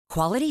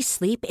Quality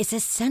sleep is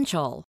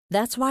essential.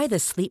 That's why the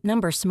Sleep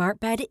Number Smart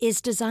Bed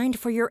is designed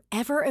for your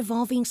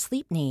ever-evolving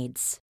sleep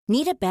needs.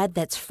 Need a bed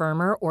that's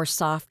firmer or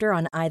softer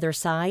on either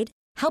side?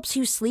 Helps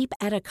you sleep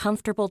at a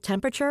comfortable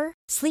temperature?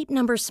 Sleep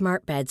Number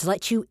Smart Beds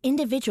let you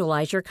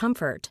individualize your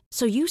comfort,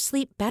 so you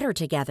sleep better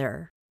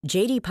together.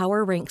 J.D.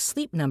 Power ranks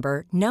Sleep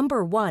Number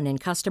number 1 in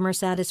customer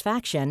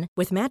satisfaction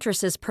with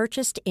mattresses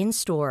purchased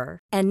in-store.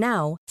 And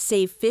now,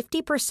 save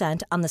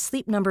 50% on the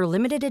Sleep Number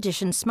Limited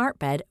Edition Smart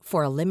Bed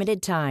for a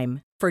limited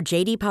time. For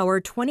J.D. Power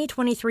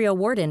 2023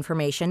 award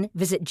information,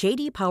 visit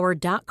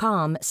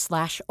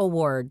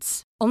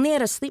jdpower.com/awards. Only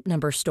at a Sleep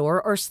Number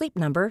store or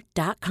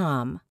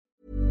sleepnumber.com.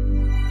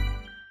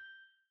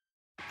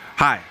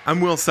 Hi,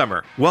 I'm Will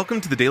Sommer. Welcome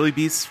to the Daily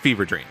Beast's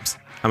Fever Dreams.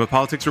 I'm a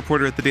politics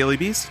reporter at the Daily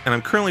Beast, and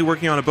I'm currently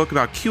working on a book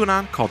about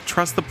QAnon called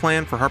Trust the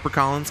Plan for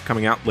HarperCollins,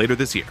 coming out later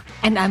this year.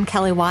 And I'm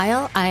Kelly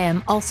Weil. I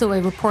am also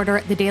a reporter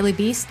at the Daily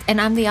Beast, and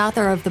I'm the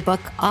author of the book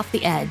Off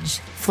the Edge: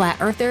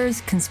 Flat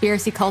Earthers,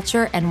 Conspiracy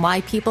Culture, and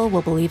Why People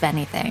Will Believe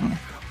Anything.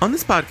 On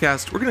this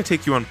podcast, we're going to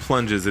take you on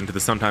plunges into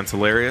the sometimes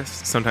hilarious,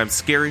 sometimes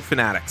scary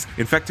fanatics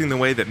infecting the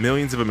way that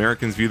millions of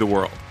Americans view the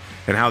world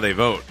and how they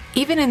vote.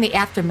 Even in the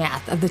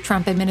aftermath of the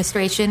Trump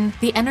administration,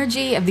 the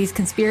energy of these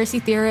conspiracy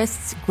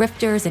theorists,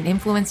 grifters, and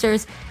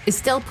influencers is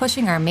still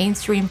pushing our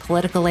mainstream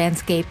political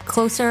landscape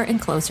closer and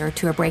closer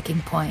to a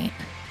breaking point.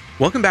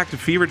 Welcome back to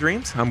Fever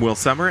Dreams. I'm Will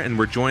Sommer, and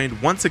we're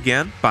joined once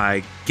again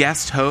by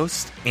guest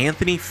host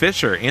Anthony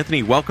Fisher.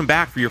 Anthony, welcome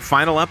back for your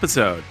final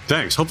episode.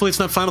 Thanks. Hopefully it's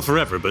not final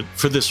forever, but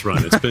for this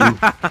run, it's been...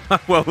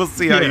 Well, we'll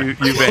see how you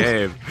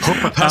behave.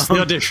 Hope I passed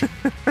the audition.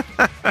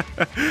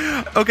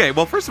 Okay,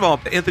 well, first of all,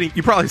 Anthony,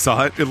 you probably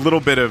saw it. A little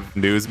bit of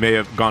news may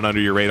have gone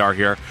under your radar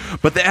here,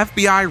 but the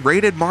FBI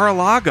raided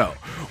Mar-a-Lago.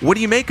 What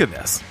do you make of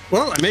this?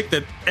 Well, I make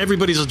that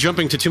everybody's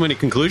jumping to too many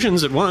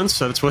conclusions at once.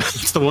 So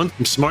that's the one.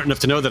 I'm smart enough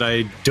to know that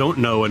I don't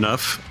know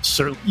enough.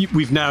 Certainly,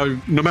 we've now,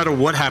 no matter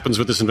what happens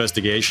with this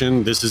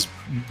investigation, this is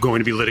going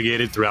to be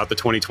litigated throughout the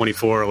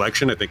 2024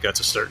 election. I think that's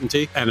a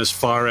certainty. And as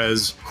far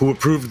as who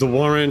approved the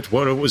warrant,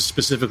 what it was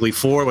specifically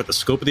for, what the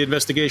scope of the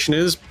investigation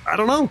is, I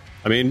don't know.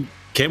 I mean,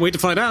 can't wait to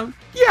find out.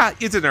 Yeah,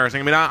 it's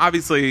interesting. I mean,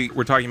 obviously,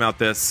 we're talking about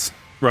this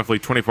roughly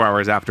 24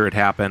 hours after it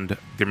happened.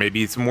 There may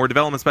be some more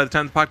developments by the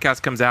time the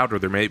podcast comes out, or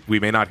we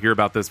may not hear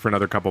about this for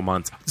another couple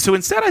months. So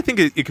instead, I think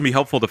it can be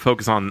helpful to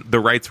focus on the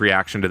right's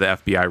reaction to the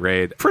FBI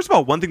raid. First of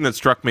all, one thing that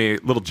struck me,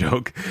 little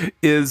joke,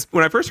 is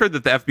when I first heard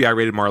that the FBI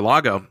raided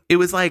Mar-a-Lago, it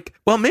was like,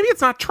 well, maybe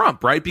it's not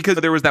Trump, right? Because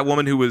there was that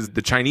woman who was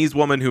the Chinese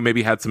woman who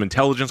maybe had some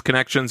intelligence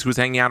connections, who was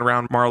hanging out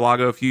around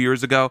Mar-a-Lago a few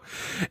years ago.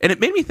 And it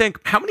made me think,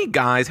 how many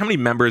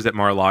members at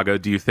Mar-a-Lago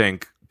do you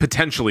think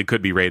potentially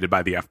could be raided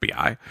by the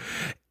FBI?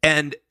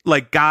 And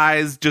like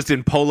guys just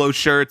in polo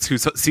shirts who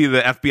see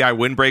the FBI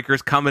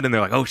windbreakers coming and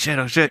they're like, oh shit.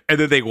 And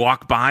then they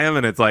walk by them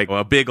and it's like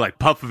a big like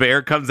puff of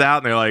air comes out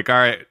and they're like,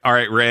 all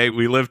right, Ray,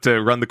 we live to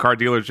run the car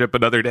dealership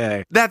another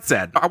day. That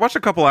said, I watched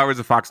a couple hours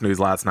of Fox News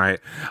last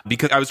night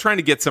because I was trying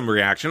to get some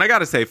reaction. I got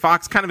to say,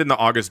 Fox kind of in the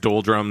August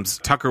doldrums.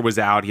 Tucker was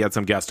out. He had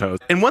some guest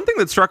hosts. And one thing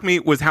that struck me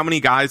was how many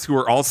guys who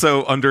were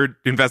also under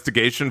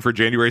investigation for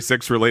January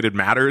 6th related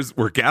matters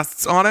were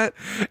guests on it.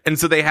 And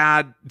so they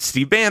had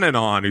Steve Bannon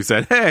on who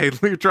said, hey,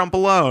 leave Trump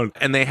alone.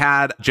 And they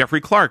had Jeffrey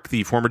Clark,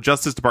 the former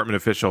Justice Department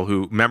official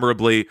who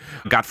memorably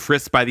got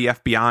frisked by the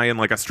FBI in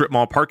like a strip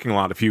mall parking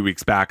lot a few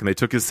weeks back, and they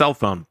took his cell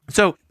phone.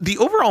 So the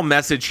overall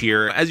message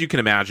here, as you can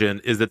imagine,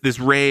 is that this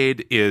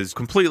raid is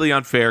completely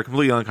unfair,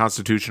 completely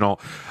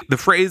unconstitutional. The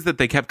phrase that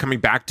they kept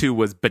coming back to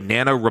was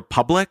banana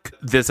republic,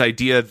 this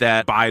idea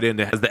that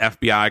Biden has the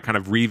FBI kind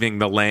of reaving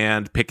the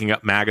land, picking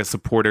up MAGA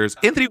supporters.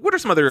 Anthony, what are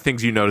some other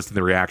things you noticed in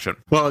the reaction?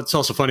 Well, it's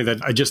also funny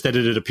that I just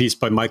edited a piece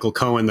by Michael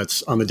Cohen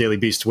that's on the Daily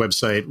Beast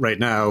website right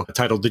now,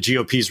 titled The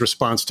GOP's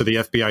Response to the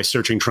FBI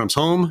Searching Trump's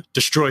Home,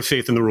 Destroy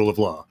Faith in the Rule of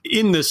Law.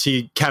 In this,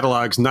 he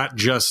catalogs not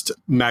just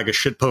MAGA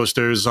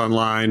shitposters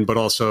online, but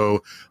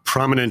also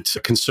prominent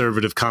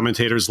conservative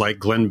commentators like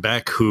Glenn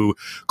Beck, who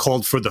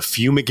called for the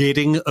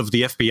fumigating of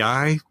the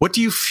FBI. What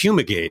do you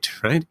fumigate,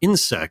 right?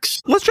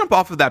 Insects. Let's jump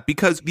off of that,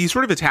 because these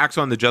sort of attacks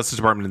on the Justice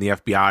Department and the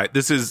FBI,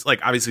 this is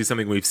like obviously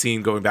something we've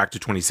seen going back to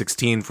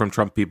 2016 from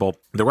Trump people.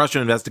 The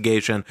Russian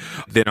investigation,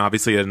 then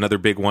obviously another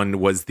big one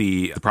was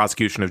the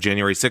prosecution of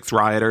January 6th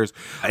rioters,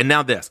 and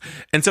now this.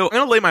 And so I'm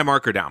going to lay my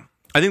marker down.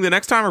 I think the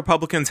next time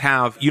Republicans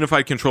have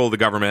unified control of the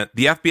government,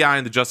 the FBI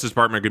and the Justice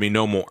Department are going to be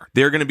no more.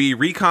 They're going to be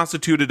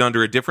reconstituted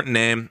under a different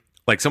name.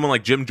 Like someone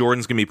like Jim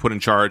Jordan's going to be put in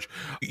charge.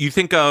 You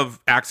think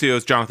of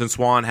Axios, Jonathan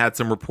Swan had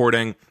some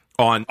reporting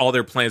on all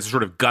their plans to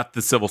sort of gut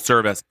the civil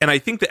service. And I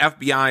think the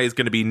FBI is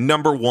going to be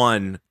number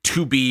one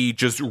to be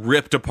just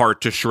ripped apart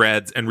to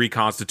shreds and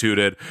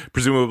reconstituted,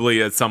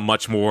 presumably as some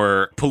much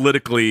more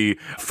politically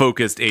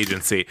focused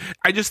agency.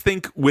 I just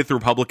think with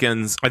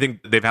Republicans, I think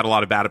they've had a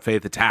lot of bad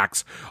faith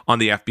attacks on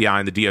the FBI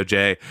and the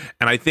DOJ.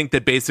 And I think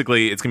that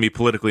basically it's going to be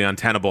politically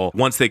untenable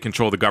once they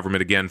control the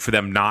government again for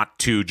them not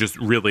to just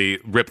really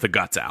rip the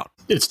guts out.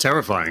 It's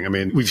terrifying. I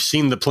mean, we've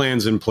seen the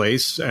plans in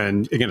place.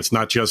 And again, it's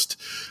not just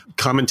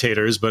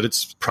commentators, but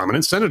it's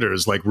prominent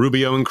senators like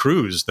Rubio and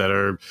Cruz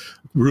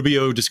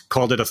Rubio just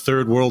called it a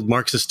third world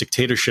Marxist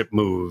dictatorship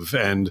move.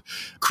 And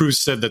Cruz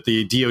said that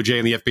the DOJ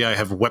and the FBI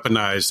have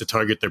weaponized to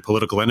target their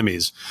political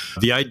enemies.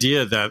 The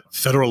idea that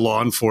federal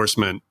law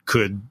enforcement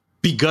could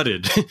be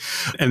gutted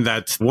and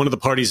that one of the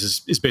parties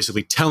is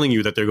basically telling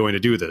you that they're going to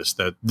do this,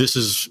 that this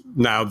is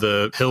now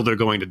the hill they're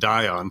going to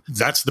die on.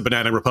 That's the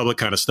banana republic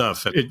kind of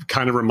stuff. It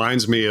kind of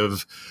reminds me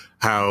of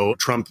how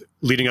Trump,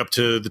 leading up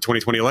to the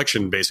 2020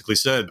 election, basically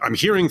said, I'm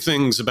hearing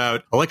things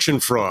about election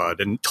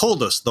fraud, and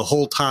told us the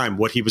whole time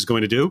what he was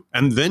going to do,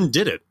 and then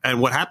did it. And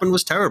what happened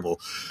was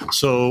terrible.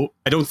 So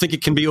I don't think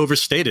it can be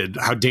overstated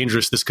how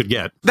dangerous this could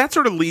get. That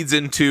sort of leads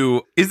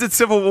into, is it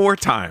Civil War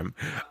time?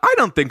 I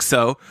don't think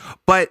so.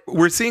 But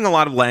we're seeing a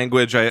lot of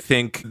language. I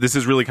think this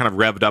has really kind of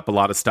revved up a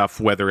lot of stuff,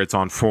 whether it's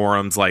on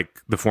forums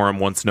like the forum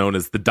once known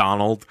as the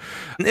Donald,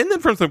 and then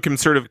from some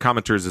conservative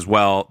commenters as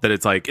well, that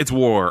it's like, it's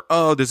war.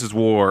 Oh, this is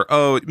war.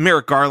 Oh,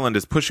 Merrick Garland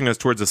is pushing us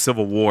towards a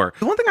civil war.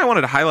 The one thing I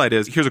wanted to highlight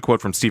is, here's a quote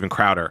from Steven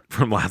Crowder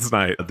from last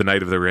night, the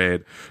night of the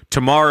raid.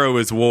 Tomorrow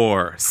is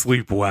war.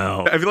 Sleep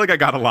well. I feel like I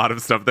got a lot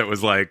of stuff that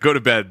was like, go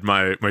to bed,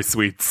 my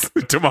sweets.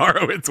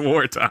 Tomorrow it's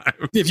wartime.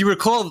 If you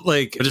recall,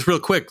 like, just real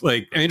quick,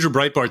 like Andrew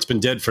Breitbart's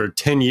been dead for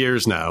 10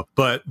 years now,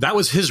 but that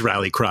was his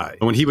rally cry.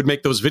 When he would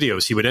make those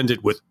videos, he would end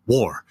it with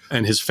war,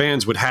 and his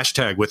fans would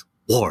hashtag with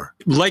war.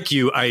 Like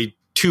you, I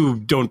too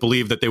don't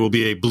believe that there will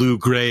be a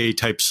blue-gray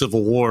type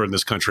civil war in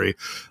this country.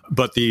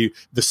 But the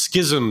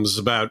schisms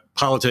about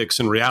politics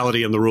and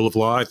reality and the rule of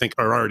law, I think,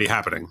 are already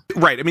happening.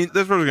 Right. I mean,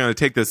 that's where we're going to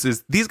take this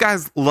is these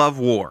guys love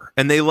war,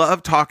 and they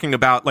love talking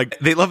about, like,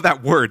 they love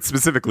that word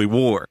specifically,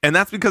 war. And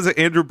that's because of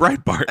Andrew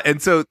Breitbart. And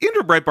so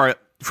Andrew Breitbart,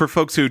 for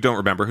folks who don't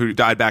remember, who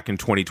died back in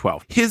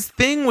 2012, his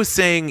thing was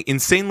saying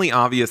insanely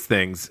obvious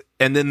things,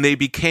 and then they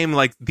became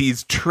like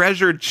these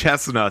treasured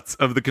chestnuts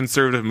of the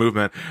conservative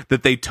movement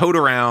that they tote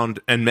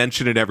around and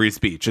mention in every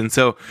speech. And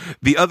so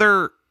the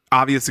other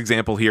obvious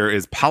example here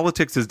is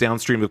politics is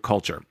downstream of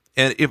culture.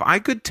 And if I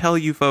could tell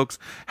you folks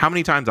how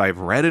many times I've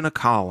read in a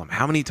column,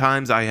 how many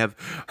times I have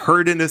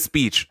heard in a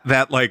speech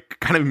that like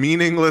kind of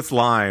meaningless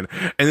line,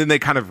 and then they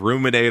kind of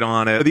ruminate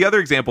on it. The other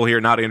example here,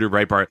 not Andrew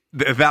Breitbart,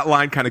 that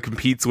line kind of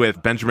competes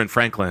with Benjamin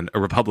Franklin, a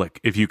republic,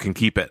 if you can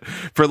keep it,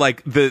 for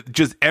like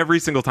just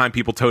every single time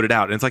people tote it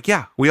out. And it's like,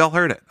 yeah, we all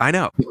heard it. I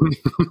know.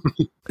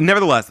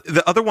 Nevertheless,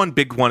 the other one,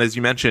 big one, as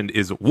you mentioned,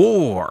 is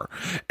war.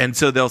 And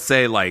so they'll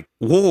say like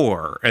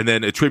war and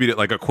then attribute it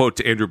like a quote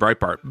to Andrew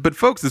Breitbart. But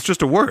folks, it's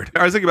just a word.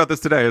 I was thinking about this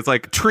today. It's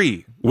like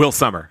tree, Will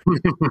Summer.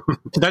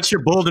 That's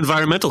your bold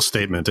environmental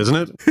statement, isn't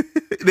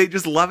it? They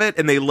just love it.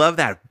 And they love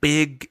that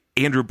big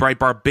Andrew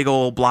Breitbart, big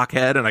old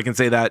blockhead. And I can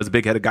say that as a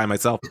big headed guy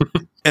myself.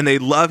 And they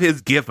love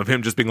his gif of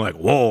him just being like,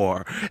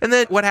 war. And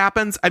then what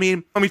happens? I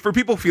mean, for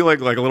people feel like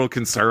a little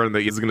concerned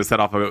that he's going to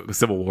set off a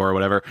civil war or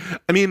whatever.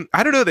 I mean,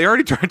 I don't know. They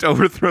already tried to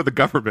overthrow the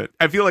government.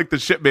 I feel like the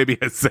ship maybe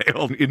has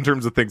sailed in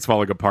terms of things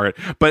falling apart.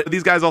 But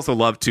these guys also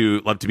love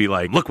to be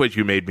like, look what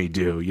you made me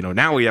do. You know,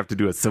 now we have to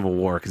do a civil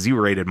war because you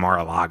raided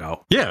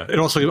Mar-a-Lago. Yeah. It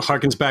also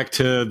harkens back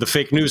to the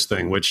fake news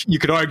thing, which you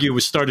could argue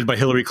was started by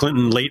Hillary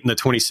Clinton late in the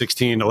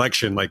 2016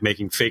 election, like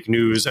making fake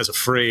news as a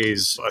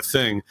phrase, a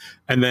thing.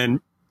 And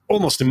then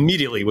almost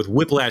immediately, with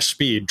whiplash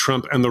speed,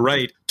 Trump and the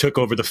right took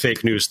over the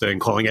fake news thing,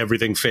 calling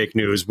everything fake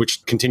news,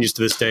 which continues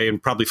to this day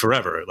and probably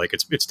forever. Like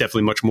it's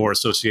definitely much more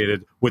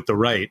associated with the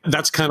right.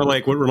 That's kind of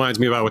like what reminds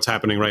me about what's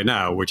happening right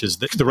now, which is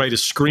that the right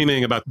is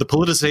screaming about the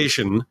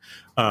politicization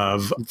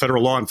of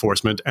federal law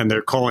enforcement, and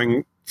they're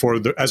calling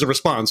as a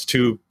response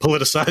to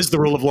politicize the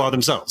rule of law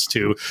themselves,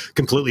 to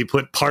completely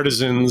put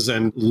partisans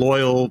and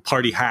loyal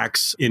party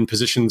hacks in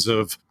positions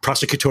of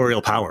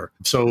prosecutorial power.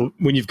 So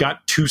when you've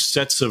got two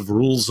sets of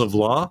rules of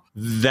law,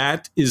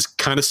 that is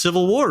kind of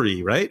civil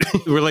war-y, right?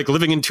 We're like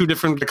living in two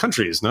different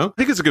countries, no? I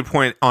think it's a good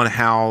point on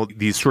how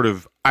these sort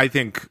of, I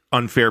think,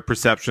 unfair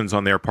perceptions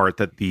on their part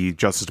that the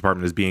Justice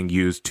Department is being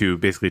used to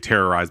basically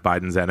terrorize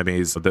Biden's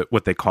enemies,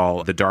 what they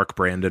call the dark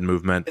Brandon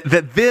movement,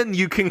 that then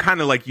you can kind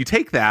of like, you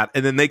take that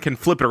and then they can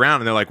flip it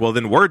around and they're like, well,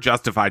 then we're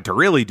justified to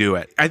really do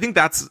it. I think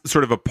that's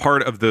sort of a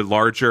part of the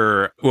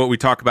larger, what we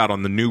talk about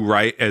on the new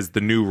right as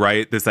the new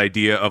right, this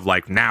idea of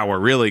like, now we're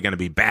really going to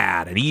be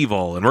bad and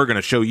evil and we're going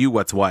to show you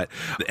what's what.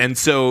 And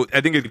so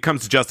I think it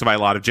comes to justify a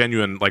lot of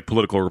genuine like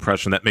political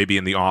repression that may be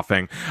in the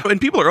offing. And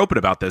people are open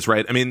about this,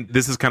 right? I mean,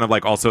 this is kind of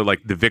like also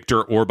like the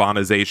Viktor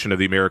Orbanization of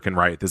the American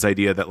right, this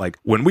idea that like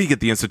when we get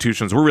the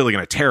institutions, we're really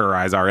going to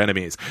terrorize our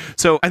enemies.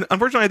 So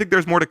unfortunately, I think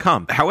there's more to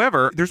come.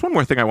 However, there's one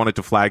more thing I wanted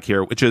to flag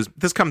here, which is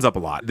this comes up a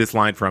lot, this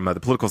line from the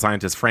political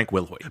scientist Frank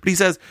Wilhoit. But he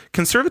says,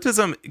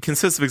 conservatism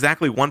consists of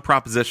exactly one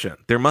proposition.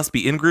 There must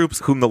be in-groups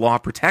whom the law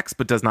protects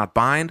but does not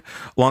bind,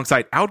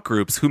 alongside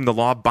out-groups whom the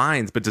law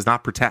binds but does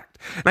not protect.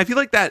 And I feel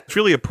like that's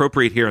really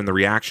appropriate here in the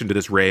reaction to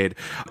this raid.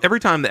 Every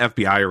time the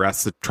FBI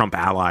arrests a Trump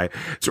ally,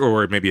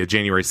 or maybe a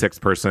January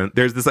 6th person,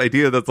 there's this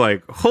idea that's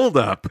like, hold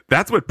up,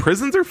 that's what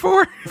prisons are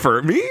for?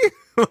 For me?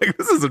 Like,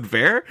 this isn't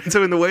fair. And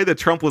so in the way that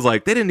Trump was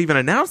like, they didn't even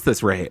announce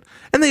this raid,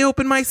 and they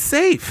opened my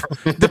safe,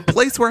 the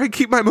place where I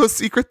keep my most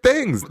secret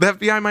things the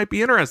FBI might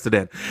be interested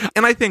in.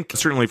 And I think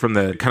certainly from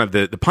the kind of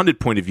the pundit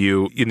point of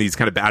view, in these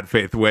kind of bad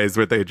faith ways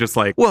where they just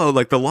like, whoa,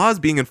 like the law's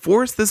being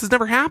enforced, this has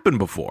never happened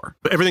before.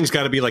 Everything's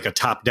got to be like a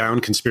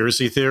top-down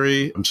conspiracy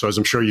theory. So as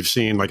I'm sure you've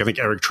seen, like I think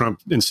Eric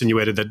Trump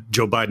insinuated that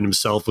Joe Biden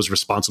himself was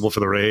responsible for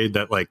the raid,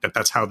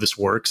 that's how this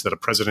works, that a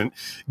president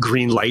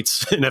green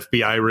lights an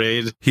FBI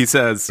raid. He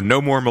says,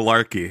 no more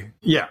malarkey.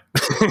 Yeah.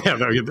 Yeah,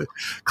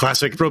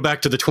 classic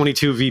throwback to the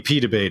 22 VP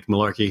debate,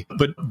 malarkey.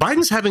 But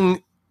Biden's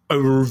having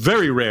a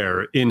very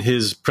rare in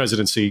his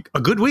presidency, a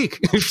good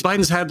week.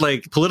 Biden's had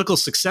like political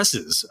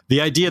successes.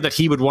 The idea that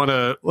he would want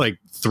to like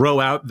throw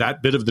out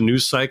that bit of the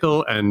news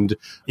cycle and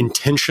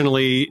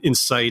intentionally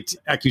incite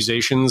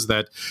accusations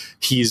that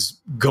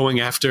he's going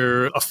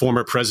after a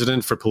former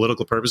president for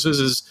political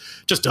purposes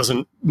just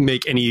doesn't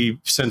make any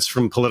sense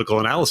from political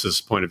analysis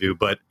point of view.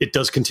 But it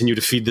does continue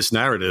to feed this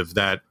narrative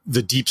that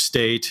the deep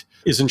state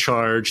is in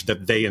charge,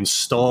 that they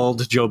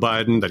installed Joe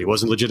Biden, that he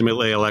wasn't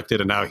legitimately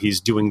elected, and now he's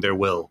doing their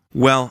will.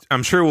 Well,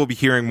 I'm sure we'll be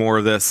hearing more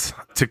of this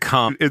to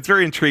come. It's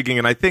very intriguing,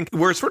 and I think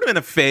we're sort of in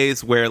a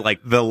phase where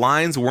like the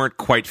lines weren't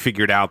quite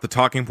figured out. The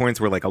talking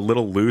points were like a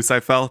little loose, I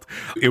felt.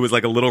 It was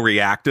like a little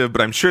reactive,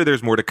 but I'm sure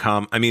there's more to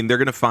come. I mean, they're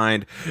going to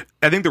find,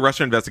 I think the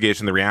Russia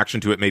investigation, the reaction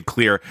to it made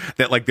clear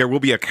that like there will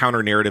be a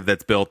counter narrative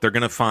that's built. They're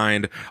going to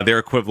find their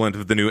equivalent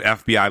of the new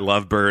FBI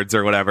lovebirds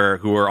or whatever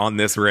who are on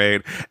this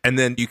raid, and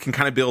then you can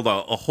kind of build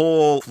a whole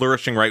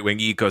flourishing right-wing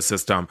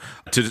ecosystem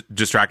to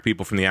distract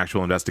people from the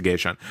actual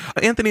investigation.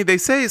 Anthony, they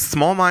say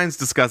small minds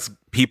discuss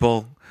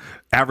people,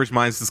 average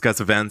minds discuss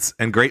events,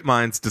 and great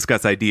minds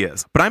discuss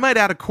ideas. But I might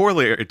add a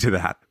corollary to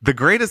that. The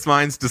greatest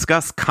minds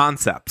discuss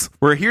concepts.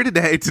 We're here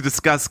today to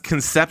discuss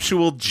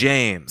Conceptual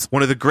James,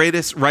 one of the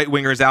greatest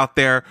right-wingers out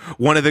there,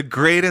 one of the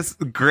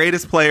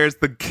greatest players,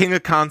 the king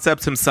of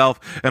concepts himself,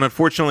 and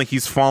unfortunately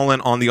he's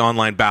fallen on the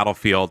online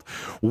battlefield.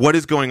 What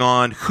is going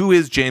on? Who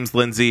is James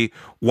Lindsay?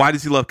 Why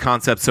does he love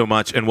concepts so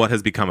much, and what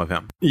has become of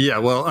him? Yeah,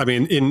 well, I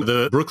mean, in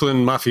the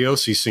Brooklyn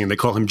mafiosi scene, they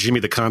call him Jimmy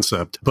the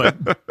Concept, but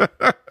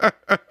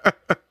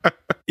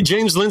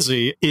James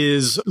Lindsay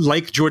is,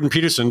 like Jordan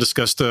Peterson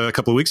discussed a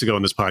couple of weeks ago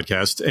on this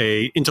podcast,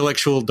 a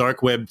intellectual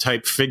dark web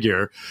type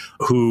figure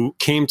who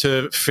came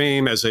to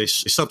fame as a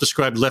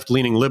self-described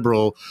left-leaning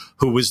liberal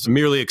who was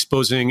merely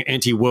exposing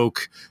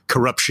anti-woke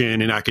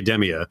corruption in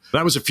academia.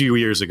 That was a few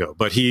years ago,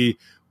 but he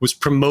was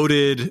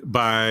promoted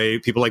by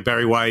people like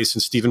Barry Weiss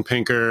and Steven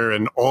Pinker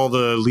and all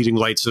the leading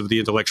lights of the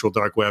intellectual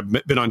dark web,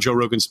 been on Joe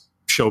Rogan's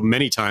show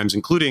many times,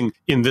 including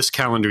in this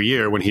calendar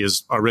year when he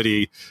has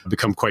already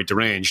become quite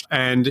deranged.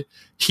 And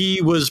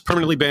he was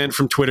permanently banned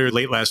from Twitter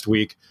late last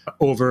week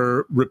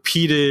over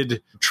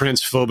repeated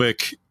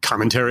transphobic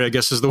commentary, I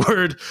guess is the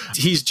word.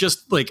 He's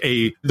just like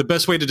the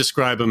best way to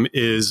describe him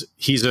is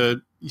he's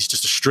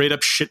just a straight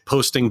up shit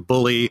posting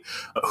bully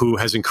who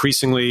has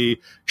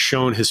increasingly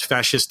shown his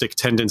fascistic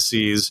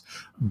tendencies,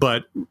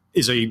 but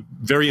is a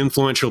very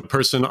influential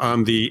person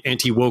on the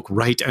anti-woke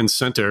right and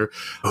center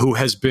who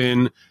has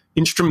been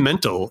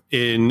instrumental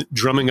in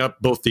drumming up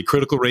both the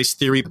critical race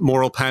theory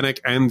moral panic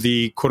and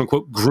the quote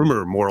unquote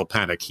groomer moral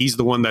panic. He's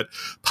the one that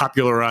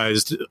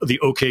popularized the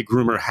OK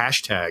Groomer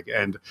hashtag.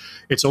 And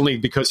it's only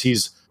because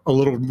he's a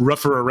little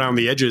rougher around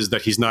the edges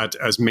that he's not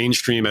as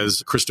mainstream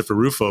as Christopher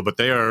Rufo, but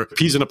they are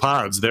peas in the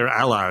pods. They're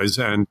allies.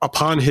 And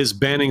upon his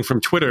banning from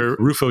Twitter,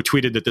 Rufo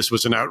tweeted that this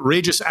was an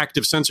outrageous act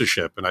of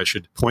censorship. And I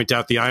should point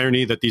out the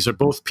irony that these are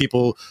both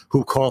people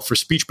who call for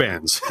speech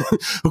bans,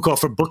 who call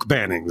for book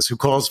bannings, who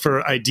calls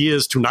for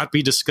ideas to not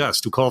be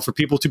discussed, who call for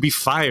people to be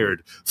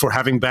fired for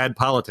having bad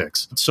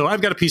politics. So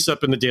I've got a piece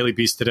up in the Daily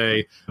Beast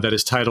today that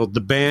is titled,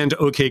 "The Banned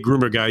OK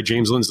Groomer Guy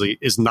James Lindsay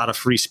is Not a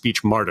Free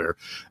Speech Martyr."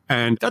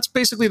 And that's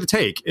basically the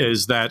take,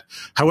 is that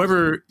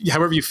however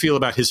you feel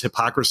about his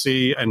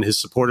hypocrisy and his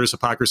supporters'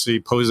 hypocrisy,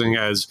 posing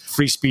as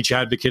free speech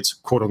advocates,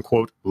 quote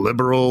unquote,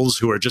 liberals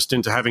who are just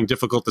into having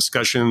difficult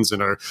discussions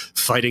and are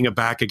fighting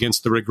back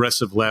against the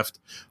regressive left,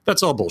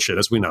 that's all bullshit,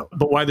 as we know.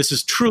 But why this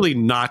is truly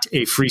not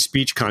a free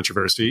speech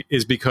controversy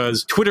is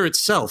because Twitter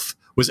itself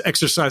was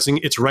exercising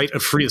its right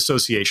of free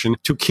association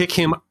to kick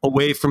him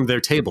away from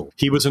their table.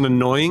 He was an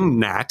annoying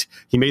gnat.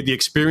 He made the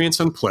experience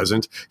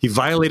unpleasant. He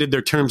violated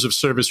their terms of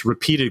service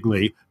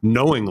repeatedly,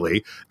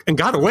 knowingly, and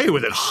got away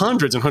with it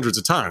hundreds and hundreds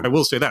of times. I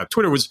will say that.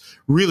 Twitter was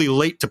really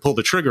late to pull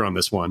the trigger on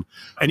this one.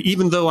 And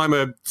even though I'm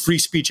a free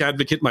speech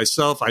advocate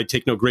myself, I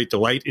take no great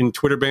delight in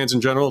Twitter bans in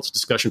general. It's a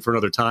discussion for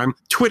another time.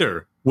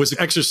 Twitter was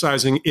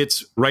exercising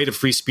its right of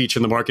free speech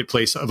in the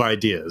marketplace of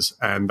ideas.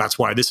 And that's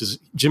why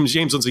James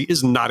Lindsay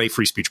is not a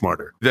free speech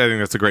martyr. I think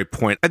that's a great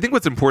point. I think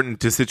what's important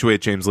to situate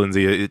James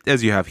Lindsay,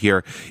 as you have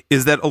here,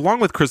 is that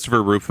along with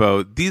Christopher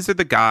Rufo, these are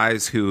the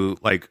guys who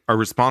are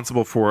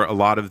responsible for a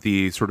lot of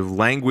the sort of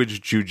language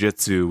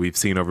jujitsu we've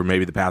seen over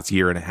maybe the past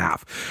year and a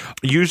half.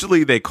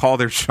 Usually they call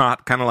their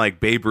shot kind of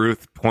like Babe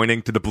Ruth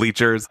pointing to the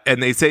bleachers,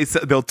 and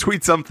they'll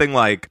tweet something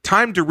like,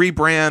 "Time to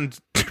rebrand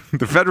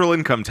the federal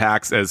income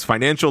tax as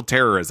financial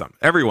terrorism.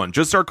 Everyone,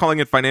 just start calling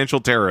it financial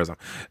terrorism.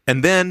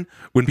 And then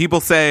when people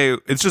say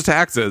it's just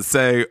taxes,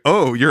 say,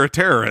 oh, you're a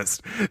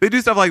terrorist. They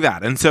do stuff like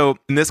that. And so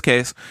in this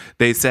case,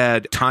 they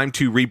said time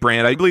to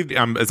rebrand. I believe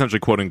I'm essentially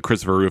quoting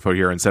Christopher Rufo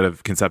here instead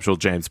of Conceptual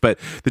James. But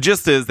the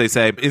gist is they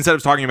say, instead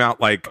of talking about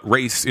like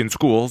race in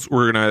schools,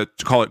 we're going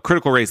to call it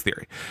critical race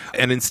theory.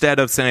 And instead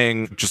of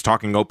saying, just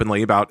talking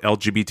openly about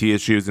LGBT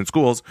issues in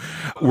schools,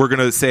 we're going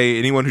to say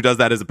anyone who does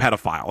that is a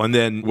pedophile. And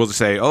then we'll just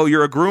say, oh,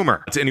 you're a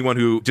groomer to anyone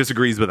who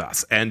disagrees with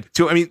us. And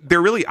so, I mean,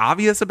 they're really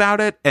obvious about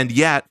it, and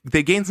yet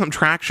they gain some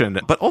traction.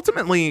 But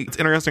ultimately, it's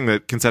interesting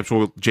that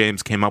Conceptual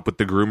James came up with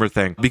the groomer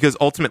thing, because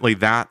ultimately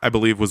that, I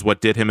believe, was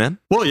what did him in.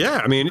 Well,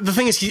 yeah. I mean, the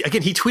thing is, he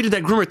tweeted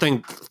that groomer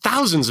thing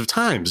thousands of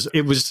times.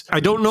 I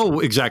don't know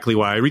exactly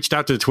why. I reached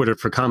out to Twitter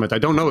for comment. I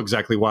don't know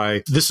exactly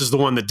why this is the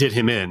one that did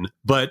him in.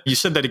 But you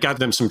said that it got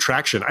them some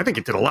traction. I think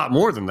it did a lot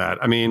more than that.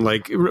 I mean,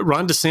 like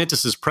Ron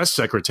DeSantis's press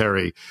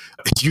secretary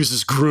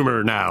uses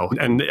groomer now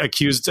and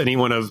accused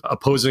anyone of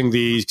opposing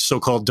the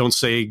so-called Don't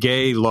Say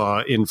Gay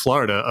law in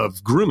Florida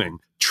of grooming.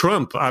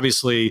 Trump,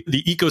 obviously,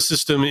 the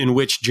ecosystem in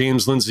which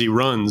James Lindsay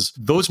runs,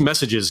 those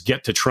messages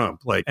get to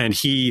Trump, and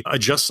he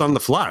adjusts on the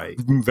fly.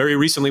 Very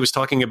recently was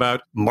talking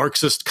about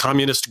Marxist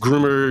communist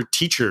groomer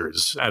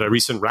teachers at a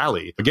recent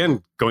rally.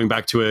 Again, going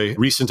back to a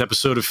recent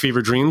episode of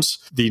Fever Dreams,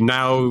 the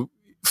now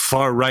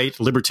far-right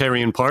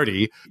Libertarian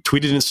Party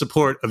tweeted in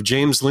support of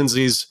James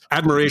Lindsay's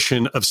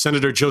admiration of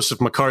Senator Joseph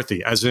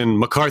McCarthy, as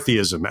in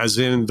McCarthyism, as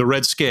in the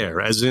Red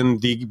Scare, as in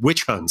the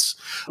witch hunts,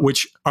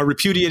 which are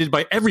repudiated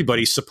by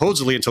everybody,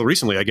 supposedly until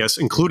recently, I guess,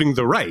 including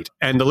the right.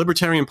 And the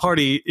Libertarian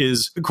Party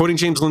is quoting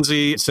James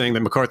Lindsay, saying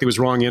that McCarthy was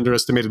wrong, he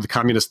underestimated the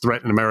communist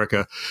threat in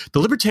America. The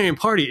Libertarian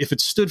Party, if it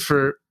stood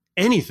for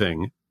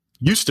anything,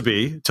 used to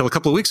be, till a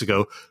couple of weeks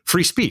ago,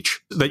 free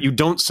speech, that you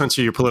don't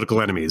censor your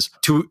political enemies.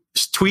 To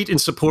tweet in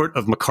support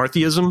of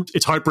McCarthyism,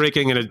 it's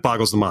heartbreaking and it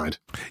boggles the mind.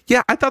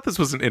 Yeah, I thought this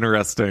was an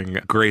interesting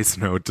grace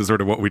note to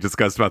sort of what we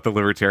discussed about the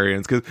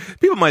libertarians, because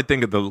people might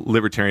think of the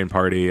Libertarian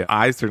Party,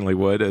 I certainly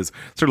would, as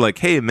sort of like,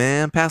 hey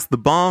man, pass the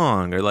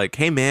bong, or like,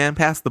 hey man,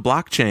 pass the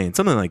blockchain,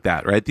 something like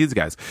that, right? These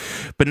guys.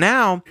 But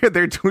now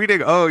they're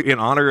tweeting, oh, in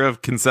honor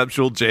of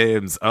Conceptual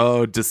James,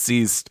 oh,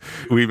 deceased,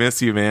 we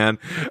miss you, man.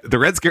 The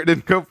Red Scare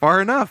didn't go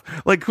far enough.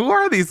 Like, who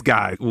are these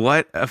guys?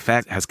 What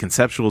effect has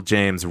Conceptual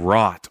James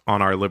wrought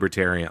on our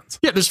libertarians?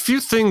 Yeah, there's few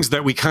things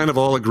that we kind of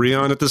all agree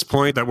on at this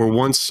point that were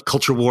once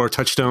culture war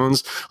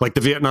touchstones, like the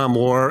Vietnam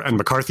War and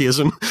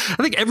McCarthyism.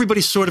 I think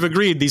everybody sort of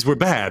agreed these were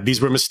bad. These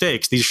were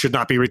mistakes. These should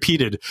not be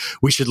repeated.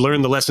 We should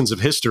learn the lessons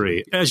of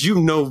history. As you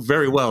know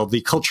very well,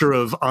 the culture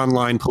of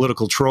online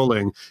political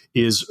trolling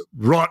is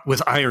wrought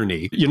with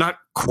irony. You're not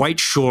quite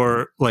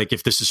sure, like,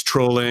 if this is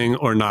trolling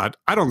or not.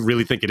 I don't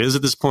really think it is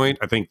at this point.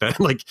 I think that,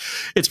 like,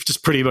 it's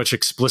just pretty much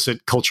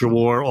explicit culture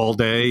war all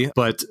day.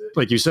 But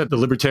like you said, the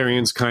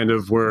libertarians kind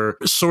of were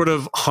sort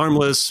of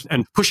harmless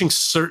and pushing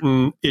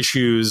certain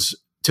issues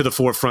to the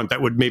forefront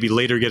that would maybe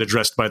later get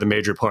addressed by the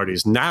major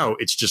parties. Now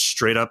it's just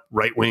straight up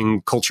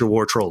right-wing culture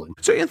war trolling.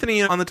 So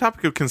Anthony, on the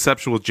topic of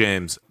Conceptual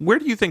James, where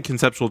do you think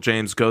Conceptual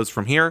James goes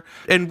from here?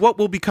 And what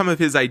will become of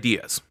his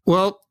ideas?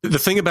 Well, the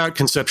thing about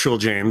Conceptual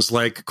James,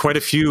 like quite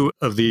a few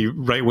of the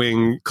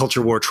right-wing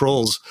culture war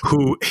trolls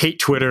who hate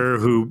Twitter,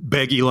 who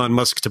beg Elon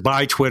Musk to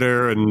buy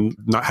Twitter and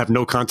not have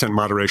no content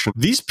moderation,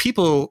 these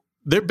people,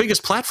 their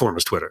biggest platform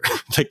is Twitter.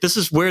 Like, this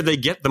is where they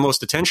get the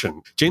most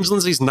attention. James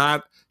Lindsay's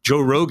not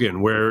Joe Rogan,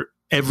 where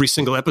every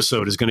single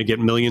episode is going to get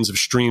millions of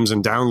streams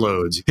and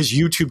downloads. His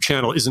YouTube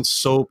channel isn't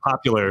so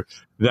popular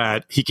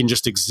that he can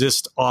just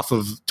exist off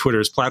of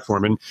Twitter's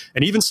platform. And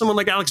even someone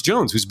like Alex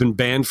Jones, who's been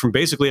banned from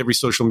basically every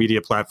social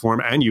media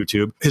platform and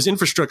YouTube, his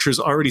infrastructure is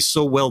already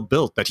so well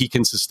built that he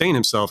can sustain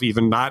himself,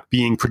 even not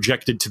being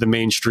projected to the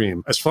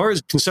mainstream. As far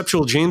as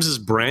Conceptual James's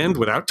brand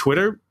without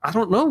Twitter, I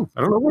don't know.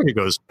 I don't know where he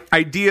goes.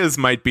 Ideas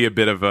might be a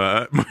bit of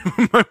a,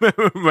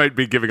 might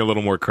be giving a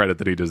little more credit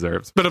that he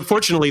deserves. But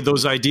unfortunately,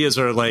 those ideas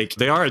are like,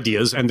 they are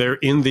ideas and they're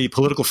in the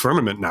political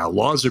firmament now.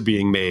 Laws are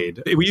being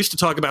made. We used to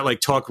talk about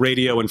like talk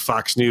radio and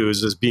Fox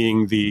News as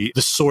being the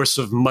source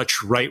of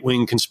much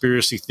right-wing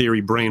conspiracy theory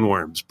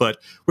brainworms. But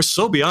we're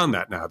so beyond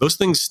that now. Those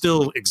things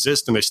still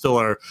exist and they still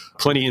are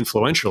plenty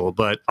influential.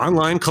 But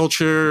online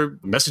culture,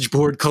 message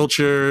board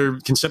culture,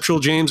 Conceptual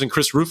James and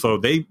Chris Rufo,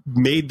 they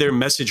made their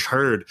message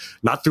heard,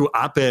 not through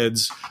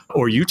op-eds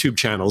or YouTube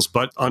channels,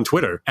 but on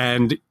Twitter.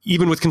 And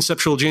even with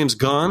Conceptual James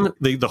gone,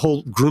 the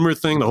whole groomer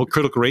thing, the whole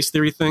critical race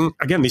theory thing,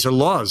 again, these are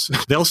laws.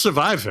 They'll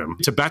survive him.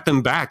 To bat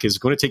them back is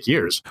going to take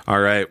years.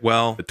 All right.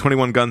 Well,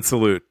 21 gun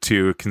salute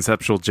to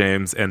Conceptual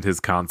James and his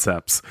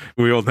concepts.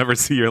 We will never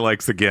see your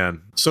likes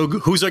again. So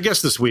who's our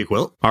guest this week,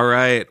 Will? All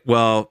right.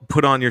 Well,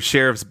 put on your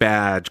sheriff's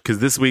badge, because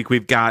this week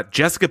we've got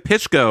Jessica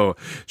Pitchko.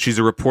 She's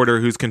a reporter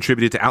who's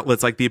contributed to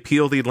outlets like The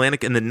Appeal, The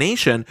Atlantic, and The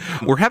Nation.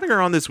 We're having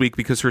her on this week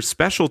because her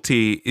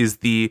specialty is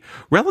the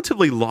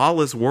relatively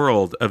lawless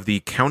world of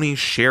the county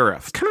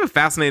sheriff. Kind of a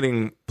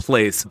fascinating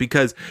place,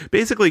 because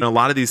basically in a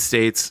lot of these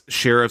states,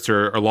 sheriffs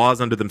are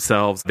laws unto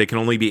themselves. They can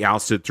only be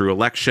ousted through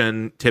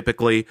election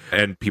typically,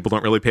 and people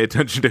don't really pay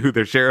attention to who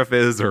their sheriff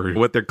is or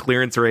what their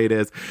clearance rate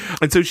is.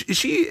 And so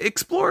she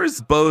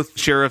explores both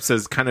sheriffs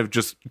as kind of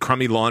just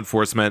crummy law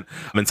enforcement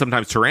and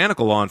sometimes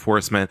tyrannical law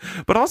enforcement,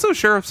 but also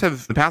sheriffs have,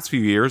 in the past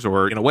few years,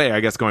 or in a way, I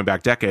guess going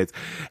back decades,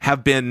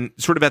 have been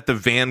sort of at the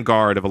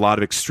vanguard of a lot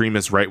of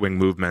extremist right-wing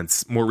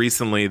movements. More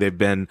recently, they've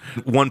been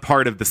one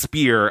part of the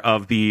spear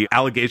of the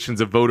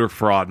allegations of voter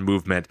fraud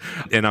movement,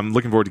 and I'm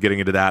looking forward to getting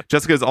into that.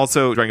 Jessica is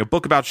also writing a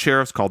book about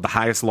sheriffs called The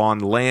Highest Law in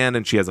the Land,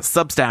 and she has a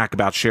Substack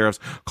about sheriffs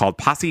called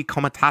Posse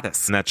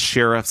Comitatus, and that's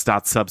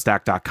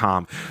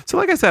sheriffs.substack.com. So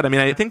like I said, I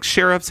mean, I think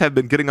sheriffs have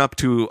been getting up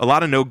to a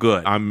lot of no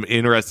good. I'm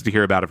interested to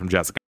hear about it from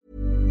Jessica.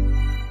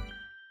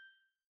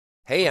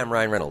 Hey, I'm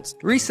Ryan Reynolds.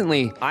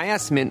 Recently, I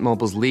asked Mint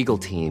Mobile's legal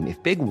team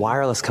if big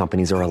wireless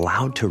companies are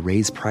allowed to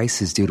raise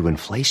prices due to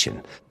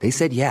inflation. They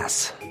said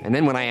yes. And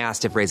then when I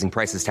asked if raising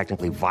prices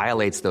technically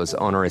violates those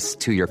onerous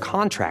 2-year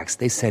contracts,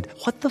 they said,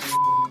 "What the f***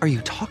 are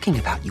you talking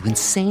about, you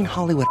insane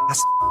Hollywood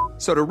ass?"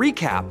 So to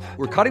recap,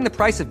 we're cutting the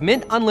price of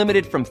Mint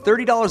Unlimited from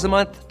 $30 a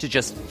month to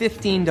just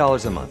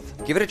 $15 a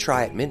month. Give it a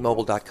try at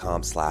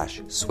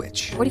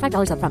mintmobile.com/switch.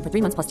 $45 up front for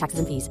 3 months plus taxes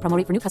and fees. Promo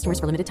rate for new customers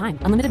for limited time.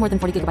 Unlimited more than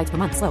 40 gigabytes per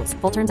month. Slows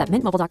full terms at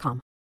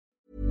mintmobile.com.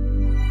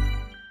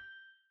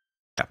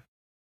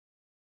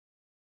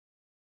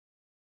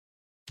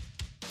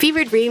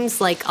 Fever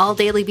Dreams, like all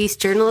Daily Beast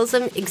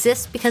journalism,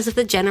 exists because of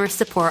the generous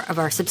support of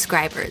our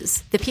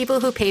subscribers, the people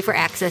who pay for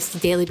access to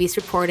Daily Beast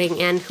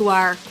reporting and who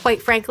are,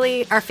 quite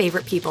frankly, our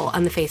favorite people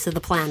on the face of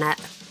the planet.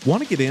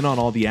 Want to get in on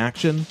all the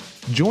action?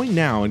 Join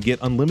now and get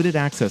unlimited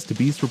access to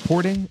Beast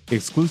reporting,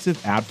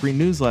 exclusive ad-free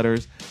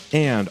newsletters,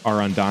 and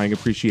our undying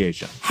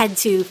appreciation. Head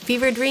to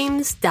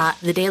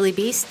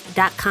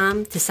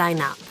feverdreams.thedailybeast.com to sign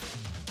up.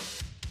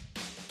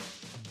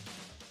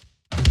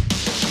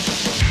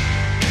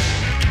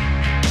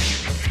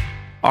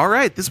 All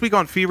right, this week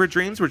on Fever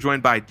Dreams, we're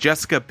joined by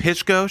Jessica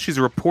Piszko. She's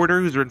a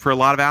reporter who's written for a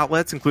lot of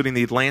outlets, including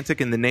The Atlantic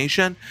and The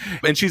Nation.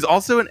 And she's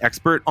also an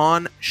expert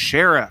on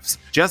sheriffs.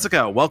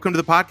 Jessica, welcome to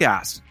the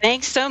podcast.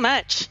 Thanks so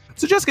much.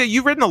 So, Jessica,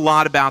 you've written a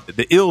lot about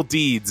the ill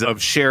deeds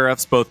of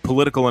sheriffs, both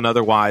political and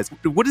otherwise.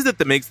 What is it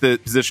that makes the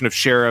position of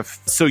sheriff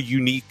so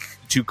unique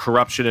to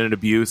corruption and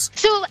abuse?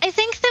 So I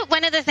think that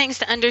one of the things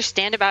to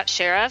understand about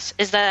sheriffs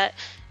is that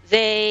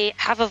they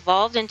have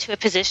evolved into a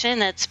position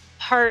that's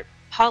part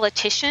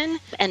politician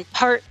and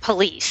part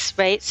police,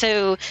 right?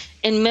 So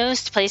in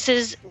most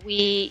places,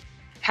 we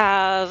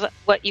have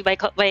what you might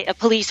call a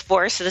police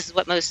force. So this is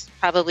what most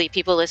probably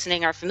people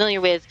listening are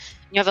familiar with.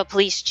 You have a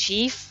police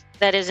chief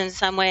that is in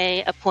some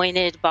way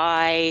appointed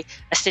by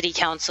a city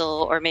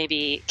council or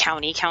maybe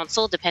county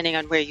council, depending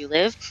on where you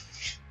live.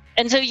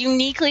 And so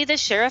uniquely, the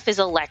sheriff is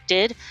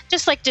elected,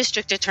 just like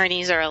district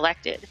attorneys are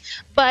elected.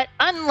 But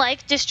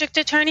unlike district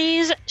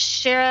attorneys,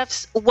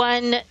 sheriffs,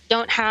 one,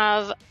 don't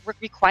have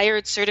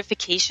required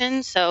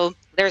certification. So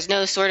there's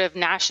no sort of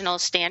national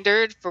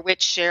standard for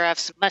which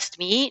sheriffs must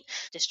meet.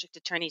 District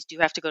attorneys do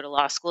have to go to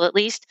law school at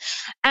least.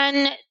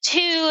 And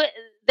two,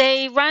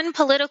 they run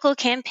political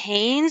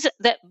campaigns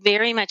that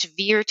very much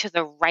veer to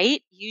the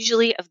right,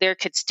 usually of their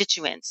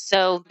constituents.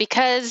 So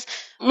because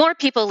more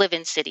people live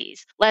in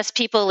cities, less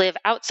people live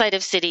outside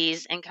of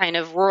cities and kind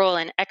of rural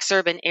and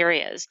exurban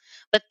areas.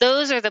 But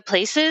those are the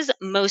places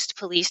most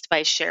policed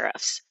by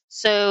sheriffs.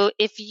 So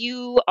if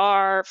you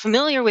are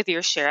familiar with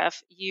your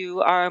sheriff,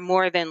 you are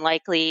more than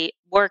likely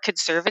more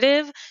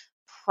conservative,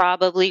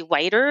 probably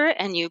whiter,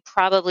 and you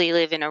probably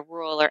live in a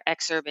rural or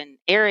exurban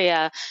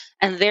area.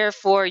 And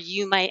therefore,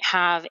 you might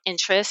have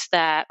interests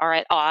that are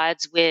at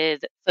odds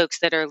with folks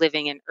that are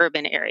living in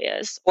urban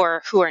areas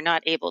or who are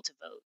not able to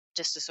vote.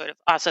 Just to sort of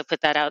also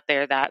put that out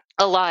there, that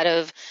a lot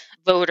of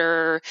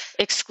voter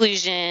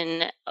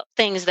exclusion,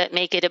 things that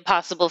make it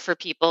impossible for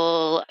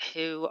people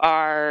who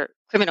are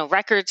criminal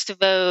records to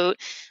vote,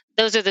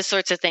 those are the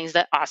sorts of things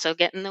that also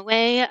get in the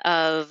way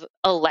of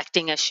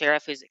electing a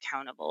sheriff who's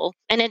accountable.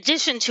 In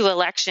addition to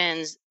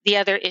elections, the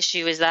other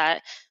issue is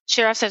that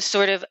sheriffs have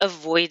sort of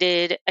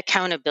avoided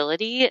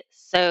accountability.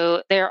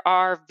 So there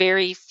are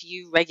very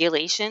few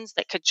regulations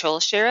that control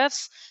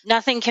sheriffs.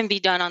 Nothing can be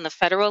done on the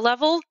federal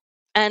level.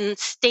 And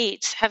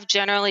states have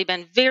generally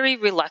been very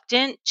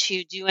reluctant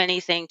to do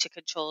anything to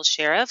control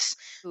sheriffs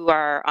who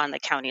are on the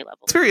county level.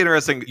 It's very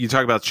interesting. You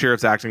talk about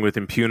sheriffs acting with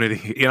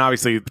impunity. And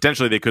obviously,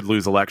 potentially they could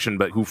lose election,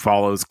 but who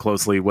follows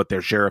closely what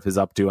their sheriff is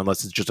up to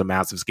unless it's just a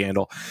massive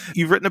scandal?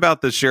 You've written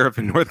about the sheriff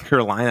in North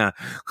Carolina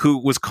who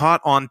was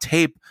caught on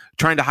tape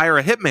trying to hire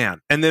a hitman.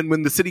 And then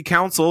when the city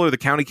council or the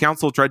county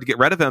council tried to get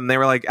rid of him, they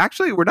were like,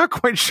 actually, we're not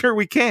quite sure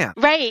we can.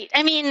 Right.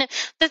 I mean,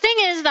 the thing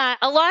is that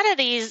a lot of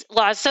these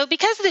laws, so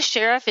because the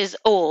sheriff is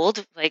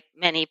old, like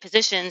many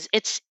positions,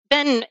 it's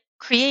been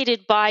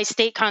created by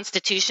state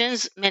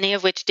constitutions, many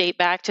of which date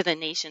back to the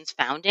nation's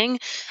founding.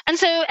 And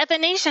so at the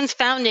nation's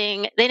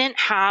founding, they didn't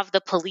have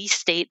the police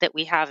state that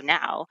we have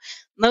now.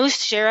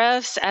 Most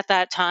sheriffs at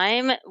that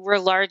time were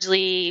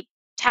largely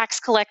tax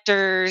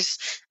collectors.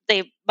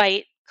 They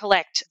might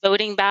collect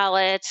voting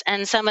ballots,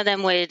 and some of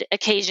them would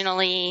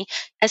occasionally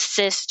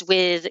assist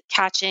with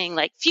catching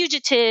like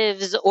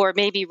fugitives or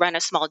maybe run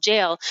a small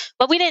jail.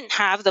 But we didn't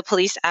have the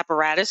police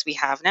apparatus we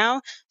have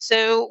now.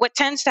 So what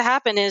tends to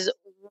happen is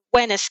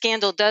when a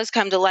scandal does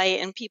come to light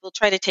and people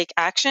try to take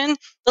action,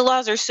 the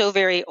laws are so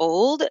very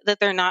old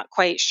that they're not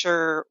quite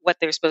sure what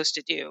they're supposed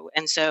to do.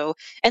 And so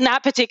in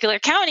that particular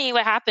county,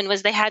 what happened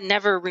was they had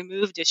never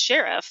removed a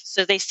sheriff.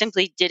 So they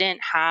simply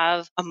didn't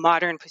have a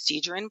modern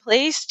procedure in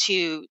place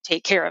to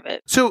take care of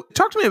it. So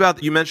talk to me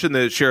about, you mentioned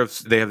the sheriffs,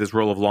 they have this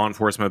role of law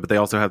enforcement, but they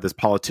also have this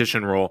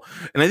politician role.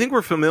 And I think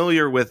we're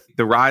familiar with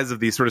the rise of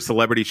these sort of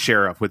celebrity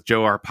sheriff, with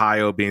Joe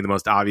Arpaio being the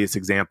most obvious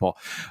example.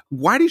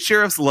 Why do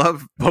sheriffs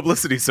love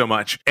publicity so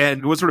much?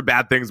 And what sort of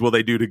bad things will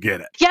they do to get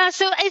it? Yeah,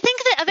 so I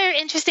think the other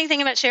interesting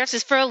thing about sheriffs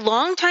is for a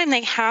long time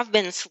they have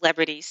been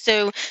celebrities.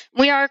 So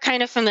we are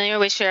kind of familiar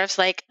with sheriffs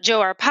like Joe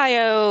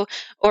Arpaio,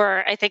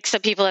 or I think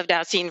some people have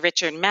now seen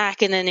Richard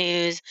Mack in the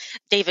news.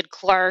 David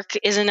Clark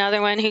is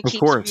another one who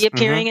keeps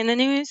reappearing in the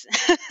news.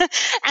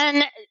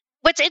 And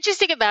what's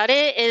interesting about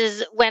it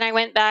is when I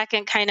went back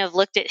and kind of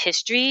looked at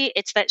history,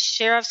 it's that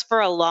sheriffs for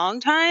a long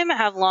time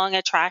have long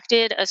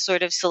attracted a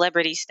sort of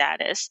celebrity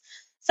status.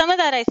 Some of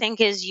that I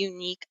think is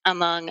unique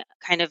among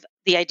kind of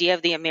the idea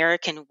of the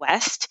American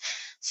West.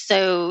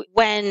 So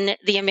when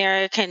the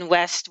American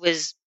West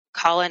was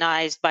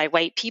colonized by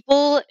white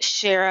people,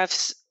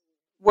 sheriffs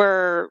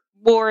were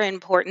more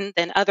important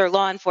than other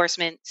law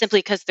enforcement simply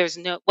because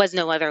was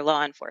no other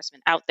law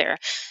enforcement out there.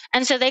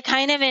 And so they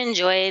kind of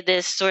enjoy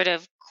this sort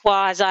of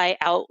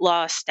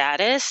quasi-outlaw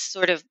status.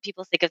 Sort of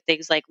people think of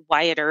things like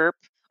Wyatt Earp,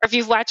 or if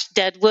you've watched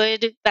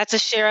Deadwood, that's a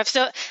sheriff.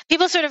 So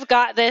people sort of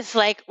got this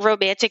like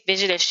romantic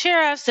vision of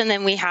sheriffs. And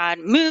then we had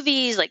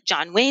movies like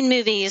John Wayne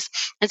movies.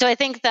 And so I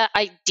think the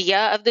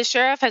idea of the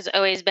sheriff has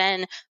always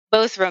been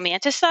both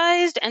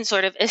romanticized and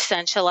sort of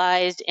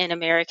essentialized in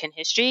American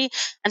history.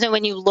 And so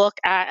when you look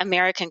at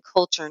American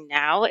culture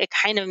now, it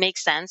kind of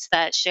makes sense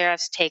that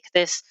sheriffs take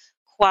this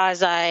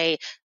quasi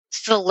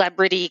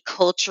celebrity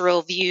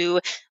cultural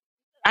view.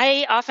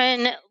 I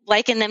often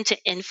liken them to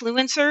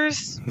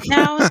influencers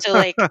now. So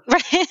like,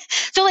 right?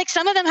 So like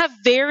some of them have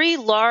very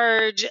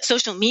large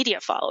social media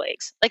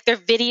followings. Like their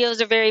videos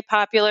are very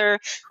popular.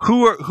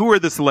 Who are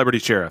the celebrity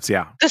sheriffs?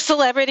 Yeah. The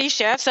celebrity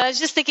sheriffs. So I was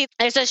just thinking,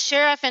 there's a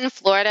sheriff in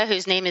Florida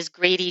whose name is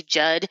Grady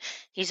Judd.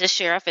 He's a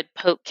sheriff at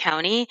Polk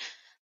County.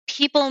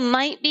 People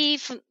might be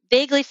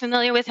vaguely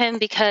familiar with him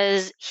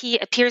because he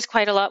appears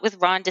quite a lot with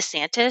Ron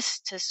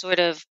DeSantis to sort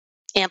of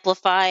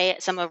amplify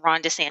some of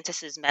Ron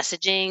DeSantis's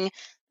messaging,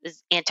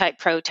 this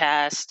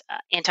anti-protest,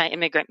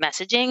 anti-immigrant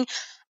messaging.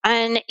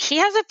 And he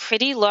has a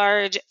pretty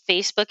large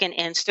Facebook and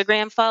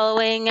Instagram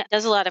following,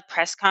 does a lot of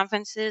press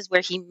conferences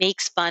where he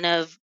makes fun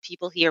of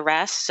people he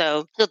arrests.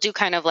 So he'll do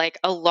kind of like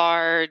a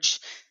large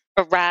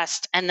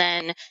arrest and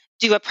then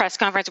do a press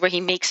conference where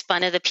he makes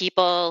fun of the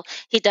people.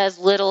 He does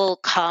little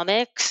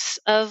comics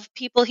of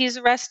people he's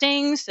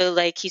arresting. So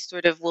like he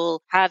sort of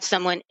will have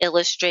someone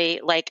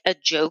illustrate like a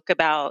joke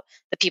about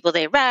the people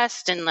they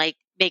arrest and like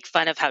make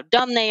fun of how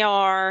dumb they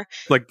are.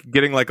 Like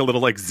getting like a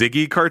little like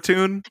Ziggy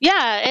cartoon?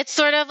 Yeah, it's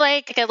sort of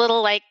like a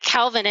little like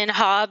Calvin and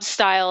Hobbes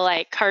style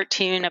like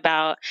cartoon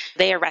about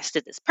they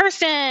arrested this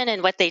person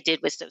and what they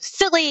did was so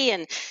silly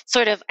and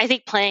sort of, I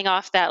think, playing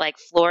off that like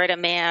Florida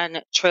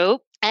man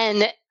trope.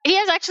 And he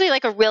has actually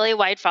like a really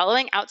wide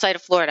following outside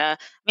of Florida.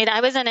 I mean,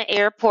 I was in an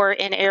airport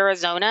in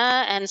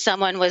Arizona and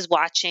someone was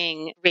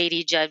watching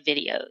Grady Judd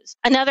videos.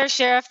 Another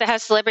sheriff that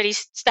has celebrity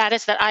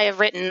status that I have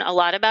written a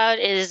lot about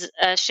is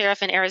a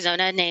sheriff in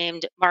Arizona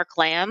named Mark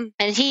Lamb.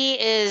 And he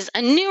is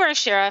a newer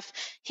sheriff.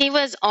 He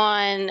was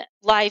on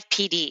Live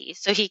PD.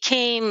 So he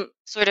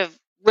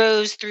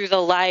rose through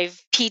the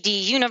Live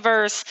PD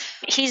universe.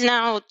 He's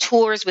now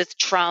tours with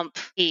Trump.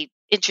 He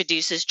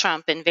introduces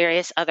Trump and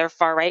various other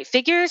far-right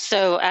figures.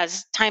 So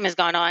as time has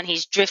gone on,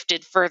 he's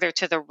drifted further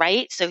to the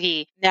right. So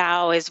he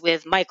now is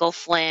with Michael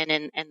Flynn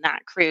and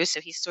that crew. So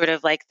he's sort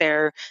of like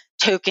their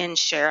token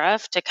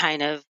sheriff to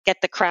kind of get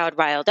the crowd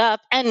riled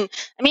up. And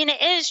I mean,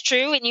 it is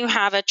true when you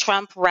have a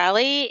Trump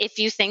rally, if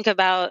you think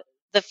about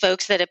the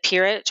folks that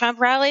appear at Trump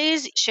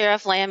rallies,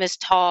 Sheriff Lamb is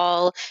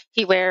tall.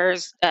 He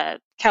wears a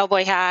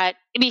cowboy hat.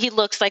 I mean, he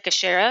looks like a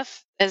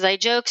sheriff, as I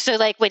joke. So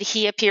like when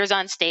he appears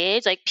on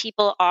stage, like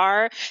people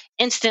are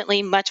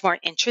instantly much more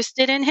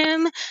interested in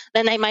him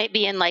than they might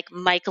be in like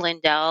Mike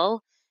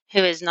Lindell, who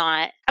is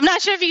not, I'm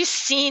not sure if you've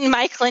seen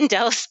Mike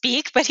Lindell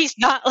speak, but he's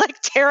not like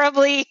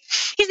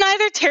he's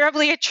neither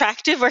terribly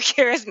attractive or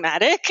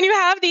charismatic. And you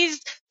have these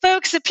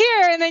folks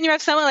appear and then you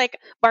have someone like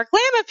Mark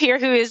Lamb appear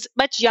who is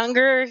much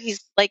younger.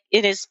 He's like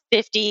in his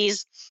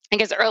 50s, I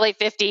think his early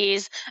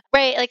 50s,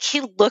 right? Like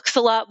he looks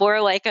a lot more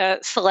like a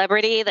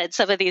celebrity than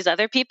some of these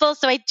other people.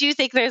 So I do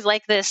think there's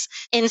like this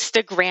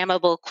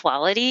Instagrammable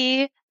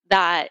quality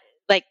that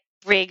like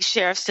brings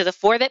sheriffs to the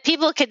fore that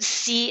people could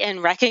see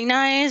and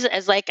recognize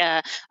as like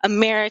a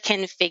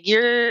American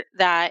figure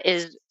that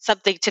is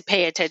something to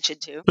pay attention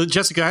to. But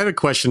Jessica, I had a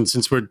question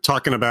since we're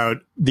talking about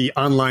the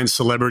online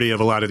celebrity of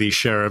a lot of these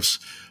sheriffs.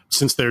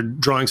 Since they're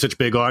drawing such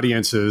big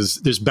audiences,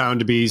 there's bound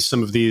to be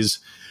some of these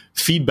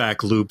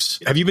feedback loops.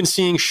 Have you been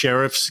seeing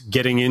sheriffs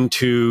getting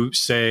into,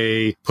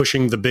 say,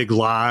 pushing the big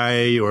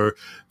lie or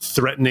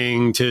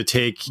threatening to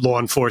take law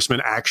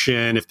enforcement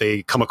action if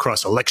they come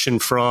across election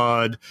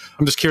fraud?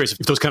 I'm just curious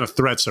if those kind of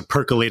threats are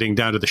percolating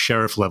down to the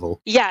sheriff level.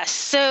 Yes.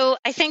 So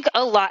I think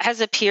a lot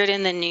has appeared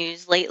in the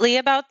news lately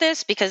about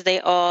this because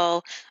they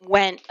all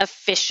went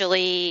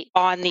officially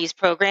on these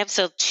programs.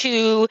 So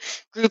 2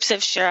 groups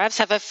of sheriffs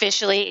have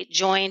officially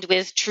joined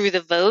with True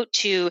the Vote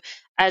to,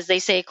 as they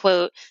say,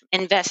 quote,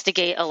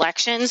 investigate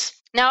elections.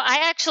 Now,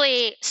 I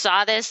actually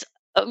saw this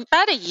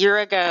about a year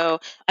ago.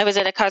 I was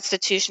at a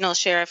constitutional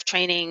sheriff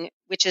training,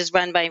 which is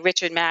run by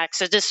Richard Mack.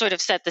 So just sort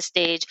of set the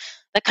stage.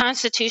 The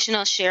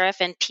Constitutional Sheriff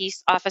and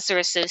Peace Officer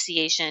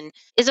Association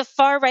is a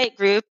far-right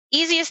group.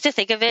 Easiest to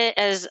think of it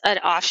as an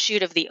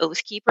offshoot of the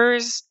Oath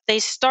Keepers. They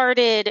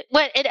started,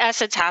 what in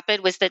essence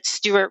happened was that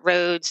Stuart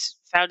Rhodes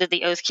founded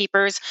the Oath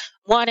Keepers,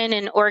 wanted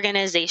an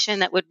organization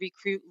that would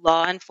recruit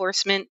law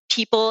enforcement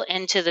people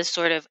into the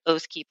sort of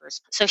Oath Keepers.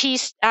 So he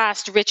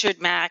asked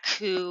Richard Mack,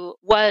 who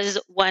was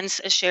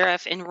once a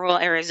sheriff in rural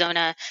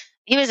Arizona.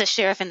 He was a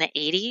sheriff in the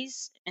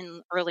 80s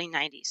and early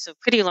 90s, so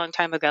pretty long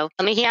time ago.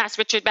 He asked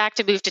Richard Mack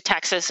to move to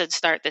Texas and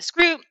start this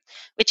group,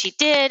 which he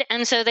did.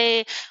 And so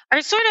they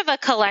are sort of a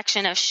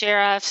collection of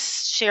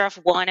sheriffs, sheriff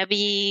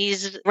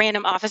wannabes,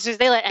 random officers.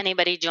 They let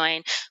anybody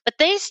join. But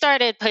they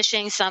started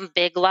pushing some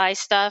big lie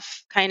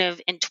stuff kind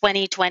of in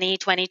 2020,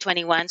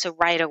 2021, so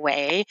right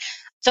away.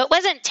 So it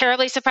wasn't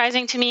terribly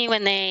surprising to me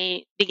when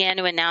they began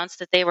to announce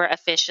that they were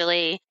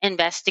officially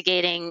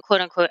investigating quote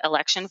unquote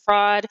election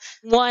fraud.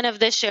 One of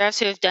the sheriffs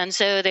who have done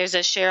so, there's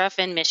a sheriff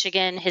in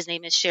Michigan. His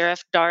name is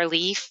Sheriff Dar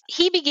Leaf.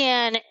 He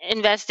began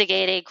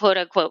investigating quote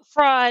unquote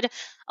fraud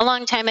a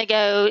long time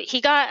ago.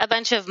 He got a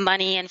bunch of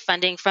money and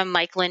funding from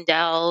Mike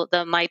Lindell,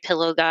 the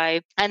MyPillow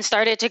guy, and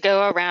started to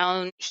go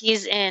around.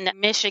 He's in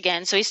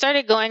Michigan. So he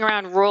started going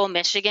around rural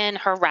Michigan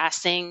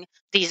harassing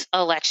these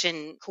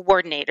election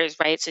coordinators,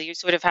 right? So you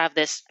sort of have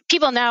this,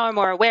 people now are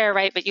more aware,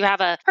 right? But you have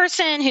a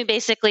person who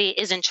basically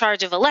is in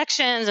charge of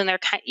elections, and they're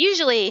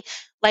usually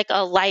like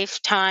a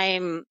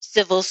lifetime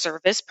civil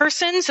service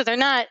person. So they're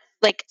not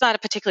like, it's not a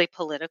particularly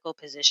political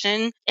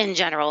position in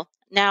general.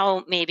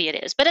 Now, maybe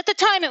it is. But at the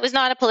time, it was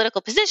not a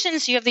political position.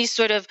 So you have these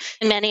sort of,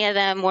 many of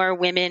them were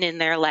women in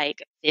their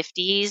like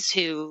 50s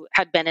who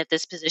had been at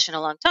this position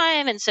a long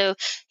time. And so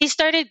he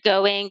started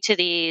going to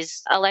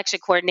these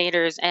election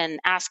coordinators and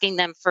asking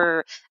them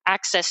for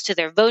access to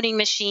their voting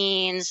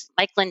machines.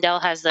 Mike Lindell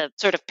has the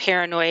sort of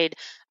paranoid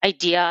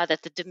idea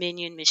that the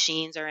Dominion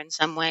machines are in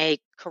some way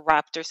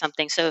corrupt or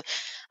something. So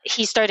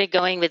he started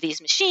going with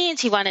these machines.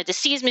 He wanted to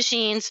seize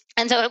machines.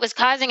 And so it was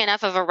causing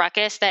enough of a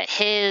ruckus that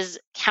his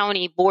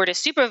county board of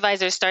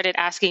supervisors started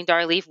asking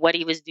Dar Leaf what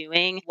he was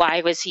doing.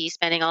 Why was he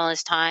spending all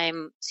his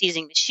time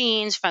seizing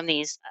machines from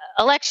these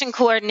election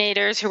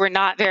coordinators who were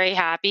not very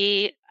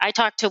happy? I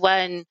talked to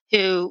one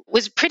who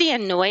was pretty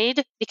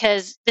annoyed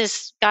because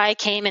this guy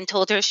came and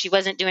told her she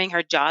wasn't doing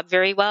her job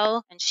very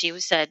well. And she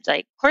said,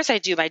 like, of course I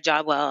do my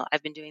job well.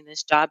 I've been doing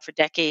this job for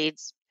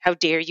decades. How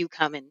dare you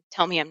come and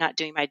tell me I'm not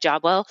doing my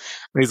job well?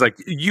 And he's like,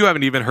 you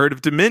haven't even heard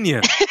of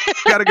Dominion. You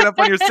got to get up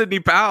on your Sidney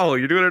Powell.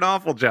 You're doing an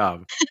awful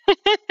job.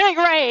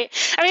 Right.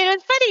 I mean, it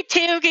was funny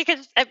too,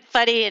 because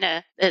funny in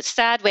a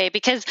sad way,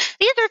 because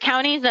these are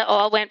counties that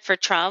all went for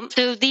Trump.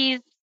 So these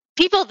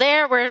people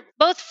there were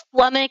both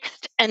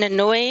flummoxed and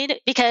annoyed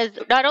because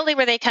not only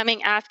were they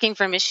coming asking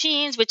for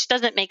machines, which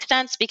doesn't make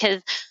sense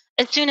because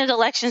as soon as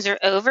elections are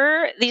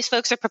over, these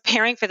folks are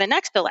preparing for the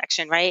next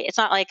election, right? It's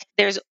not like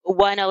there's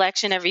one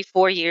election every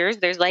 4 years.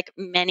 There's like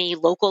many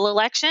local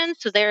elections.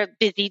 So they're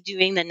busy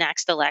doing the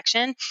next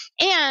election.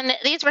 And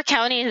these were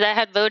counties that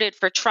had voted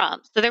for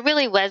Trump. So there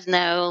really was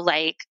no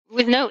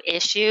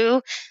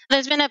issue.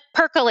 There's been a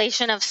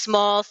percolation of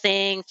small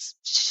things,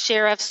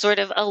 sheriffs sort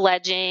of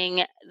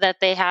alleging that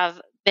they have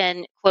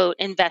been, quote,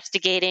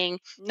 investigating.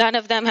 None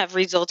of them have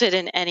resulted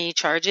in any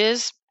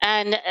charges.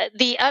 And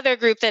the other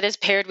group that is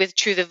paired with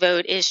True the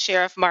Vote is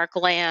Sheriff Mark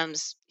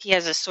Lambs. He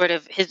has a sort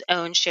of his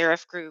own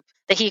sheriff group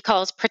that he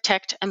calls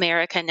Protect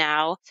America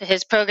Now. So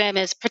his program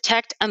is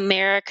Protect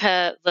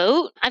America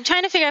Vote. I'm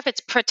trying to figure out if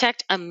it's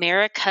Protect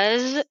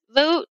America's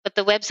Vote, but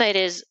the website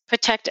is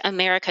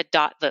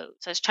protectamerica.vote.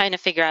 So I was trying to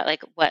figure out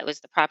like what was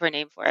the proper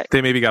name for it.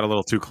 They maybe got a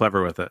little too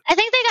clever with it. I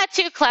think they got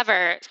too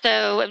clever.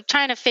 So I'm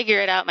trying to figure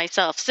it out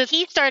myself. So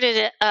he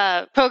started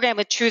a program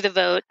with True the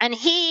Vote, and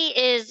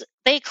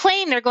they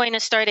claim they're going to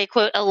start a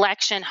quote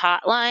election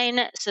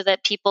hotline so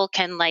that people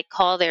can like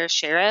call their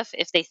sheriff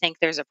if they think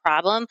there's a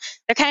problem.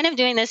 They're kind of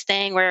doing this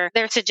thing where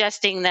they're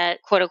suggesting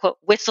that quote unquote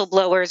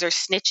whistleblowers or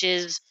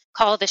snitches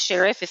call the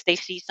sheriff if they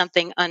see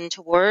something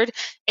untoward.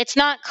 It's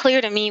not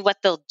clear to me what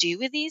they'll do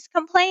with these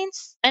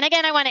complaints. And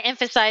again, I want to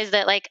emphasize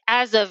that like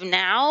as of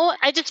now,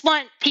 I just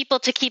want people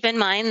to keep in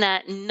mind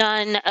that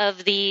none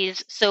of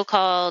these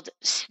so-called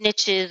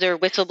snitches or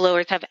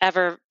whistleblowers have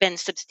ever been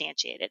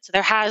substantiated. So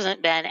there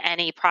hasn't been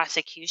any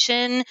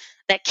prosecution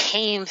that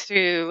came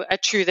through a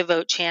True the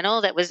Vote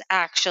channel that was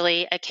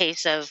actually a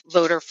case of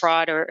voter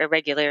fraud or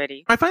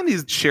irregularity. I find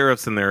these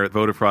sheriffs and their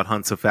voter fraud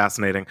hunts so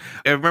fascinating.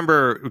 I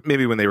remember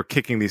maybe when they were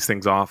kicking these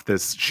things off,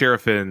 this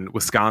sheriff in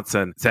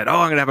Wisconsin said,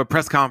 I'm going to have a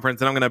press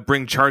conference and I'm going to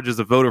bring charges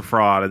of voter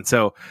fraud. And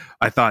so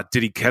I thought,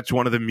 did he catch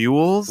one of the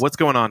mules? What's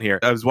going on here?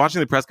 I was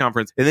watching the press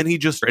conference and then he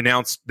just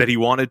announced that he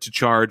wanted to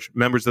charge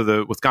members of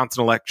the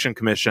Wisconsin Election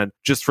Commission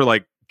just for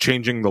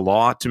changing the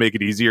law to make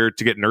it easier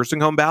to get nursing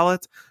home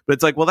ballots.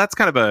 But it's well, that's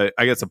kind of a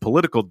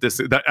political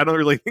I don't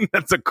really think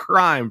that's a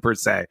crime per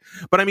se.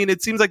 But I mean,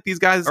 it seems like these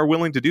guys are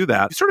willing to do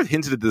that. You sort of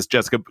hinted at this,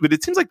 Jessica, but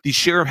it seems like the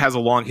sheriff has a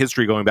long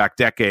history going back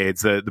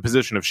decades, the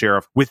position of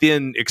sheriff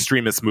within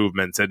extremist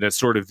movements and as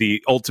sort of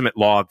the ultimate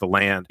law of the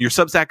land. Your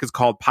Substack is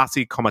called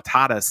Posse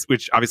Comitatus,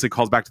 which obviously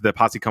calls back to the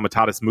Posse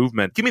Comitatus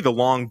movement. Give me the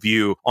long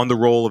view on the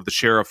role of the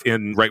sheriff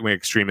in right-wing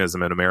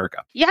extremism in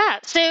America. Yeah,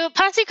 so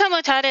Posse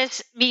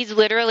Comitatus means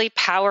literally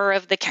power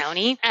of the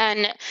county,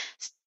 and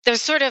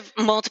there's sort of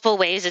multiple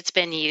ways it's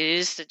been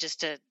used,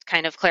 just to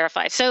kind of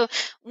clarify. So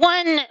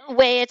one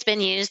way it's been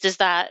used is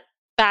that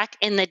back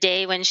in the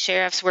day when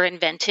sheriffs were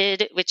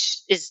invented,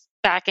 which is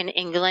back in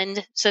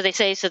England, so they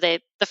say,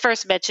 the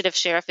first mention of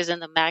sheriff is in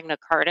the Magna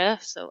Carta,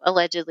 so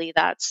allegedly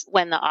that's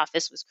when the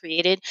office was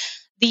created.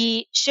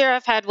 The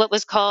sheriff had what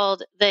was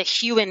called the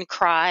hue and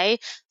cry.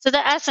 So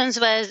the essence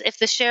was if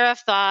the sheriff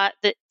thought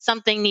that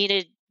something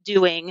needed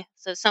doing,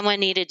 so someone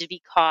needed to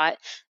be caught,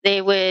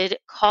 they would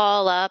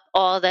call up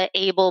all the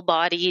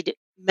able-bodied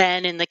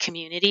men in the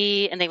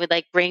community and they would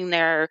bring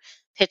their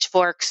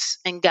pitchforks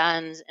and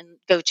guns and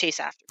go chase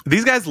after them.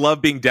 These guys love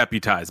being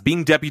deputized.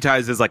 Being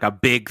deputized is a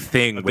big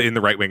thing in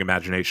the right-wing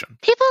imagination.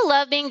 People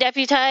love being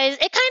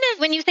deputized. It kind of,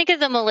 when you think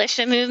of the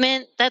militia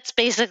movement, that's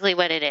basically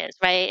what it is,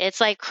 right? It's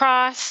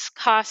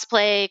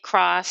cosplay,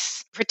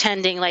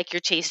 pretending like you're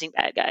chasing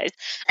bad guys.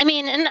 I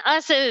mean, and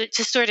also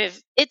to sort of,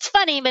 it's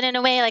funny, but in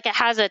a way, it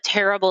has a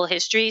terrible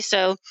history.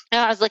 So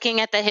I was looking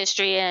at the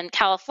history in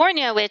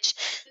California, which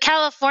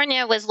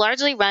California was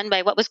largely run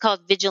by what was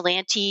called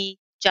vigilante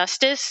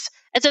justice.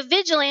 And so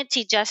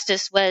vigilante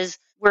justice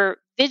were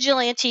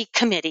vigilante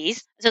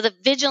committees. So the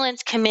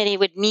vigilance committee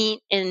would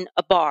meet in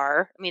a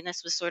bar. I mean,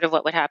 this was sort of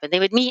what would happen. They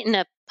would meet in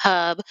a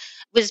pub. It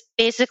was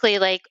basically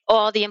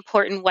all the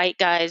important white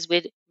guys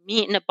would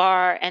meet in a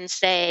bar and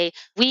say,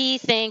 we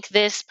think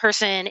this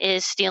person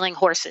is stealing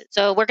horses.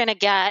 So we're going to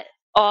get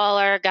all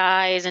our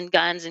guys and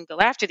guns and go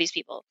after these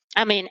people.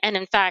 I mean, and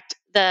in fact,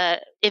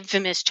 the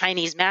infamous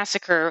Chinese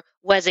massacre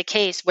was a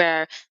case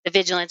where the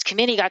Vigilance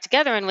Committee got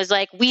together and was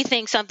like, we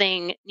think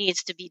something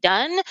needs to be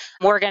done.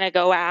 We're going to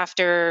go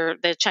after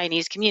the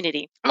Chinese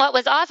community. What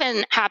was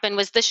often happened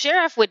was the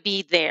sheriff would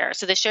be there.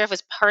 So the sheriff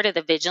was part of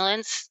the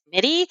Vigilance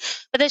Committee,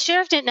 but the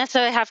sheriff didn't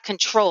necessarily have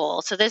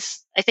control. So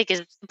this, I think,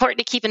 is important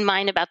to keep in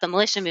mind about the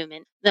militia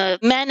movement. The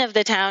men of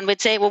the town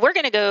would say, well, we're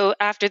going to go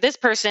after this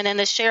person. And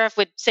the sheriff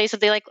would say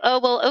something like,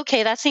 oh, well,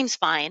 okay, that seems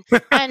fine.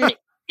 And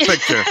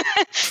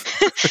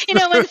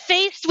when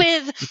faced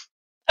with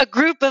a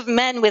group of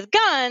men with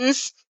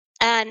guns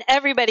and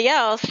everybody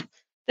else,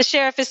 the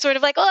sheriff is sort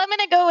of I'm going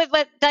to go with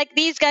what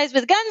these guys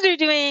with guns are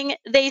doing.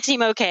 They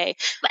seem okay.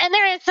 And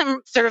there is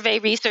some survey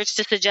research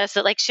to suggest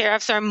that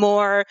sheriffs are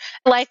more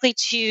likely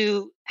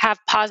to have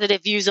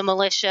positive views of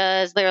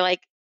militias. They're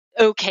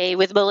okay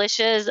with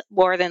militias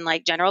more than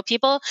general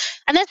people.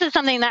 And this is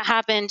something that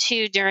happened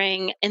too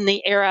in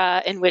the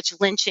era in which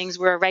lynchings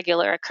were a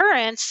regular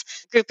occurrence.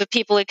 A group of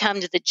people would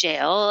come to the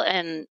jail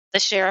and the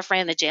sheriff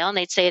ran the jail and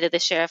they'd say to the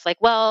sheriff,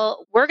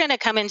 well, we're going to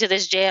come into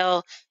this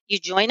jail. You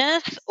join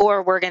us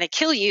or we're going to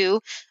kill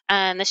you.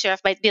 And the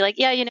sheriff might be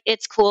yeah,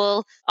 it's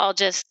cool. I'll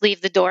just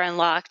leave the door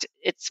unlocked.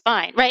 It's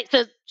fine. Right.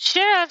 So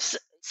sheriffs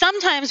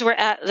sometimes were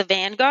at the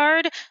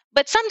vanguard,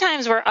 but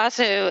sometimes we're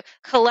also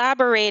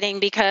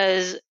collaborating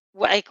because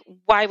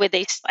why would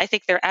they? I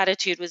think their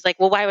attitude was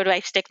well, why would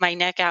I stick my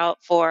neck out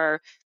for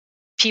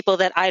people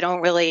that I don't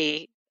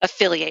really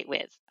affiliate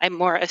with? I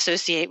more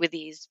associate with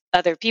these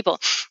other people.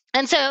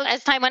 And so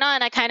as time went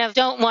on, I kind of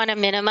don't want to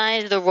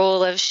minimize the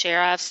role of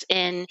sheriffs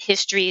in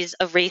histories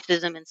of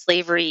racism and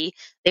slavery.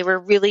 They were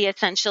really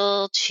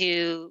essential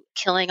to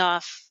killing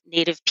off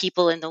Native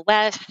people in the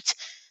West,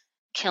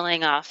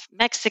 killing off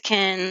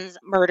Mexicans,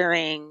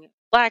 murdering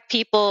Black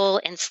people,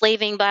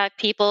 enslaving Black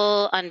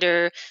people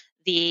under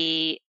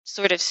the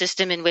sort of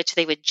system in which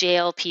they would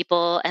jail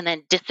people and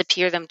then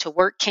disappear them to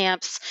work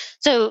camps.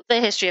 So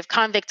the history of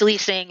convict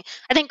leasing,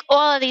 I think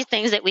all of these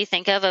things that we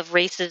think of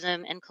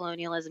racism and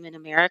colonialism in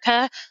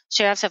America,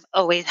 sheriffs have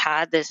always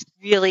had this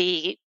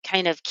really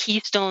kind of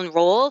keystone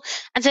role.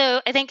 And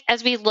so I think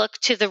as we look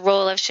to the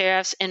role of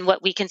sheriffs in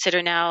what we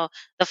consider now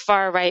the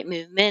far right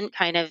movement,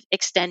 kind of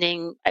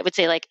extending, I would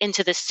say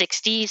into the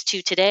 60s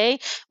to today,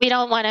 I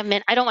don't want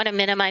to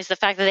minimize the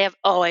fact that they have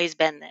always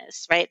been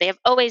this, right? They have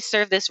always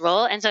served this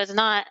role. And so it's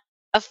not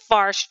a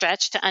far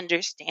stretch to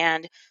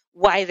understand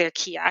why they're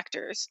key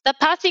actors. The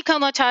Posse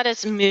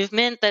Comitatus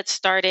movement that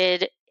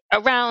started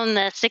around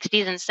the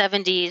 60s and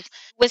 70s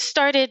was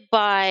started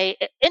by,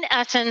 in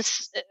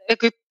essence, a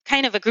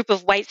group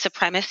of white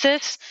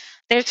supremacists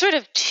There's sort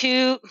of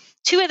two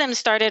of them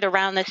started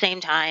around the same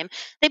time.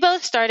 They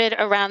both started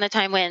around the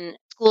time when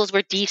schools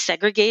were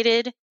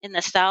desegregated in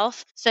the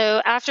South.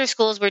 So after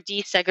schools were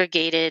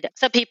desegregated,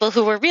 some people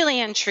who were really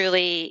and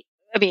truly,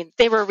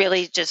 they were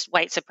really just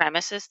white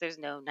supremacists. There's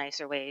no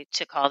nicer way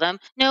to call them.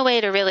 No way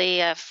to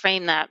really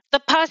frame that.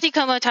 The Posse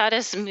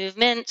Comitatus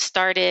movement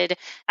started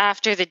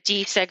after the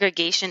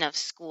desegregation of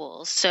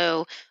schools.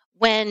 So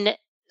when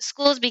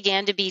schools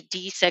began to be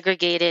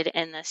desegregated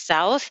in the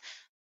South,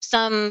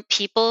 some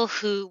people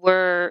who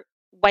were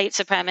white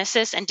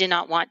supremacists and did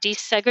not want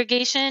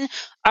desegregation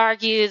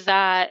argue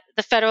that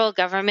the federal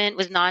government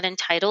was not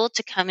entitled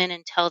to come in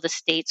and tell the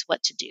states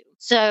what to do.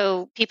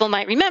 So people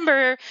might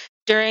remember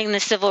during the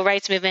civil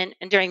rights movement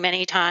and during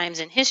many times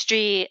in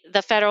history,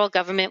 the federal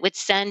government would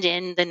send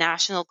in the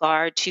National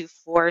Guard to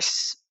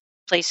force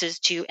places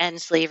to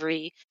end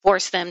slavery,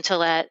 force them to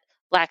let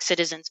Black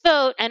citizens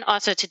vote, and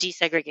also to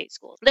desegregate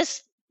schools.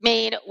 This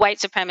made white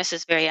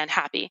supremacists very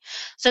unhappy.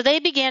 So they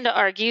began to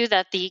argue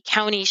that the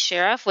county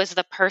sheriff was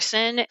the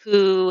person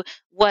who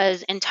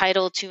was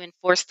entitled to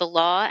enforce the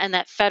law, and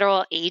that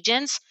federal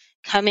agents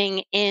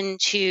coming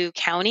into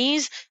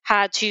counties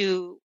had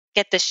to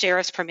get the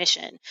sheriff's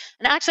permission.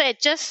 And actually, I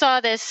just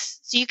saw this,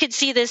 so you could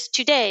see this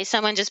today.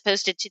 Someone just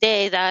posted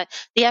today that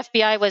the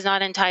FBI was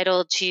not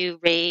entitled to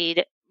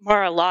raid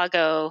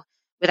Mar-a-Lago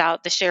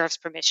without the sheriff's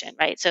permission,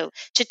 right? So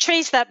to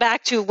trace that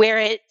back to where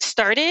it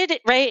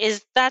started,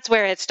 right, that's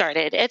where it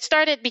started. It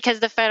started because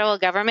the federal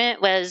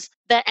government was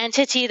the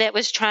entity that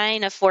was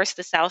trying to force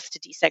the South to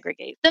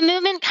desegregate. The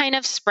movement kind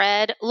of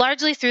spread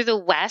largely through the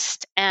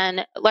West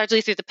and largely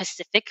through the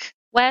Pacific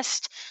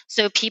West.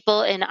 So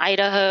people in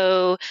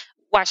Idaho,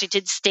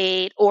 Washington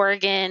State,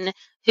 Oregon,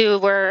 who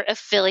were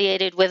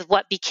affiliated with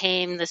what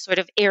became the sort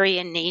of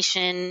Aryan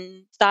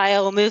Nation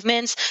style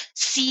movements,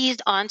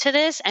 seized onto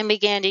this and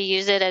began to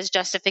use it as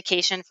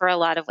justification for a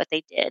lot of what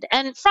they did.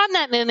 And from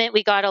that movement,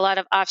 we got a lot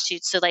of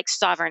offshoots. So like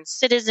sovereign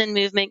citizen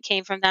movement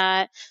came from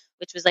that,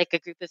 which was like a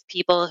group of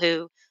people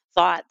who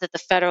thought that the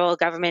federal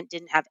government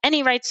didn't have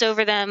any rights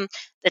over them.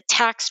 The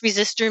tax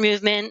resistor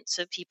movement,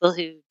 so people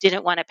who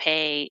didn't want to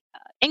pay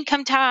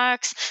income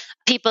tax,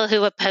 people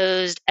who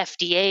opposed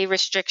FDA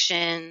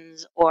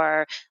restrictions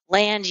or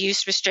land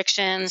use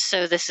restrictions.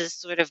 So this is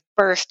sort of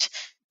birthed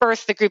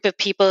the group of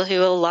people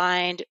who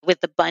aligned with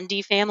the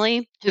Bundy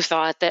family, who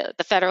thought that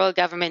the federal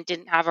government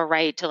didn't have a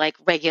right to like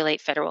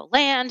regulate federal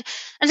land.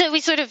 And so we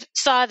sort of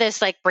saw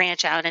this like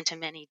branch out into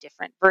many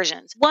different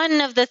versions. One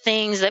of the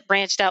things that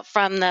branched out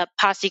from the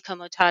Posse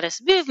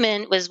Comitatus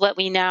movement was what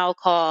we now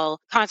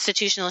call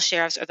constitutional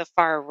sheriffs, or the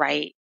far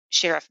right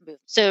sheriff movement.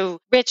 So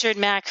Richard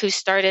Mack, who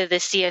started the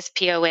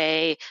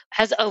CSPOA,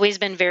 has always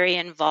been very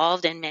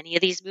involved in many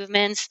of these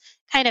movements,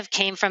 kind of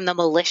came from the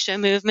militia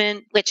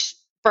movement, which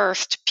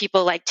birthed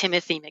people like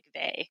Timothy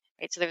McVeigh.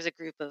 Right? So there was a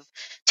group of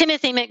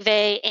Timothy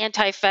McVeigh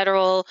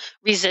anti-federal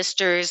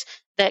resistors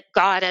that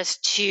got us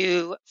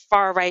to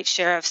far-right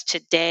sheriffs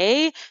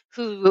today,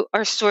 who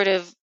are sort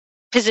of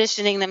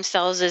positioning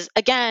themselves as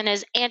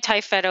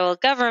anti-federal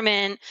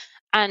government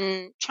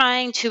and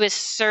trying to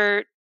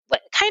assert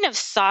what kind of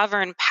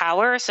sovereign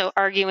power. So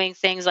arguing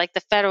things like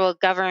the federal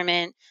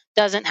government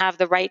doesn't have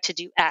the right to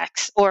do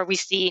X, or we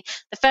see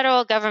the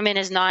federal government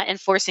is not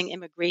enforcing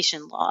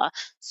immigration law.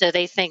 So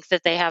they think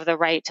that they have the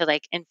right to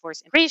like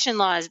enforce immigration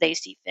law as they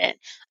see fit.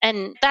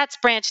 And that's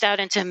branched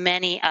out into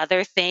many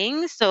other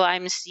things. So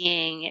I'm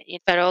seeing the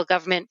federal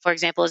government, for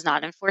example, is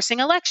not enforcing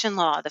election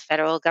law. The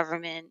federal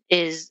government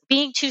is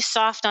being too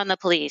soft on the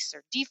police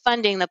or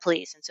defunding the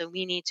police. And so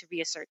we need to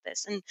reassert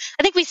this. And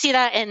I think we see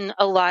that in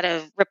a lot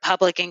of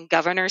Republican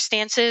governor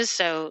stances.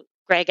 So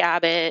Greg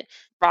Abbott,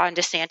 Ron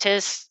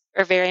DeSantis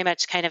are very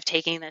much kind of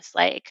taking this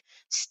like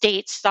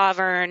state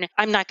sovereign,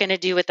 I'm not going to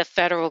do what the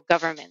federal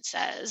government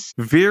says.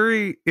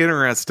 Very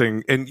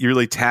interesting. And you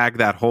really tag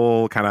that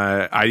whole kind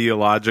of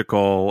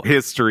ideological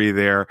history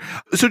there.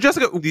 So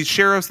Jessica, these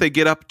sheriffs, they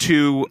get up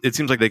to, it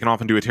seems like they can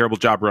often do a terrible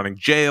job running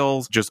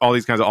jails, just all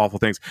these kinds of awful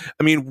things.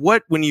 I mean,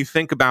 when you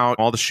think about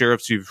all the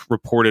sheriffs you've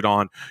reported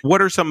on,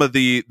 what are some of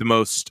the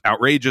most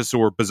outrageous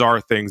or bizarre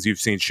things you've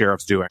seen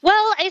sheriffs doing?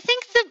 Well, I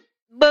think the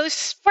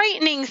most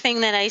frightening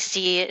thing that I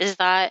see is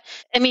that,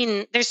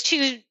 there's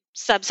two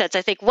subsets.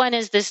 I think one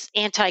is this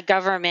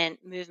anti-government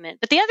movement.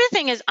 But the other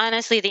thing is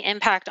honestly the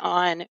impact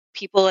on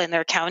people in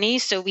their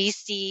counties. So we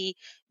see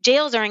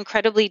jails are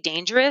incredibly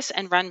dangerous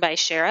and run by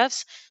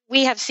sheriffs.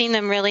 We have seen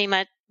them really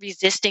much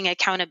resisting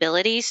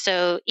accountability.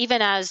 So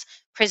even as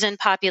prison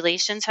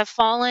populations have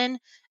fallen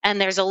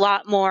and there's a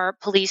lot more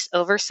police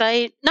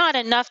oversight, not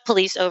enough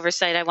police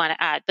oversight, I want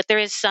to add, but there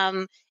is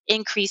some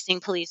increasing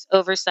police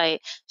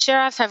oversight.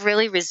 Sheriffs have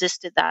really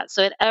resisted that.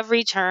 So at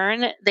every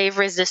turn, they've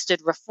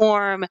resisted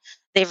reform,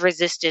 they've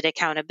resisted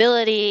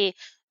accountability,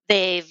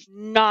 they've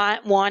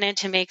not wanted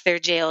to make their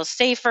jails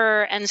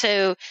safer. And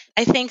so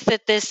I think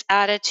that this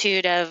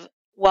attitude of,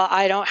 well,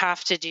 I don't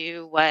have to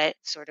do what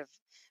sort of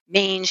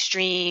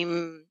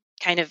mainstream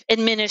kind of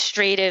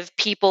administrative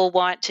people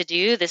want to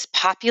do, this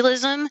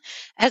populism,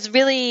 has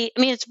really,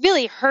 it's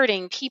really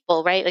hurting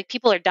people, right? Like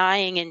people are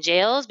dying in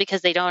jails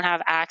because they don't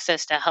have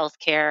access to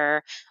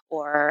healthcare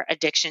or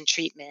addiction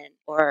treatment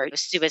or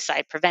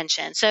suicide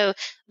prevention. So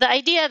the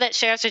idea that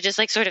sheriffs are just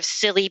like sort of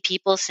silly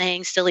people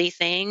saying silly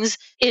things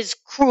is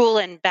cruel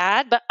and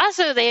bad, but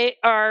also they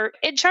are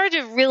in charge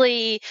of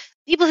really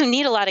people who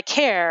need a lot of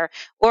care,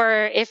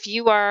 or if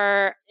you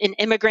are an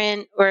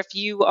immigrant or if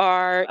you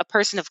are a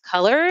person of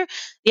color,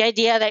 the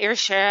idea that your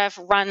sheriff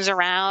runs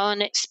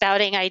around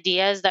spouting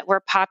ideas that were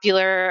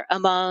popular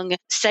among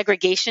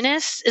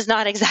segregationists is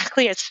not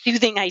exactly a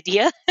soothing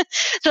idea.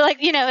 So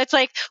it's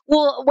like,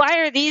 well, why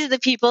are these the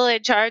people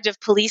in charge of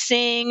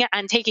policing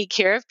and taking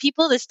care of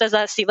people? This does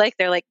not seem like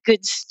they're like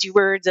good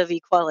stewards of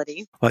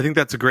equality. Well, I think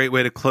that's a great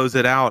way to close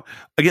it out.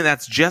 Again,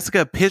 that's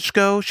Jessica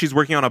Pichko. She's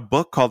working on a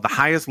book called The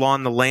Highest Law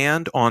in the Land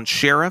on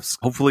sheriffs,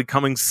 hopefully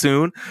coming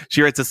soon.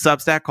 She writes a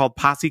Substack called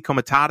Posse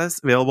Comitatus,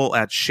 available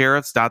at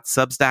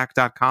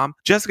sheriffs.substack.com.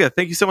 Jessica,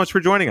 thank you so much for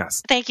joining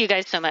us. Thank you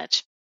guys so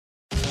much.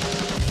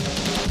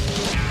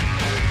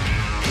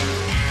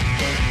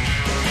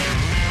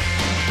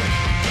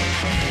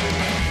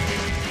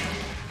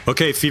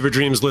 Okay, Fever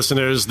Dreams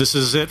listeners, this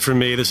is it for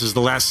me. This is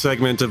the last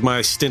segment of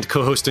my stint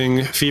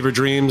co-hosting Fever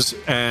Dreams,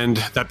 and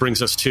that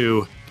brings us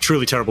to a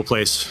truly terrible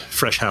place,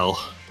 Fresh Hell.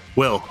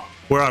 Will,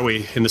 where are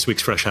we in this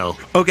week's Fresh Hell?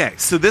 Okay,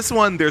 so this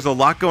one, there's a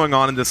lot going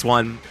on in this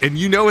one, and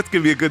you know it's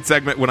going to be a good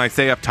segment when I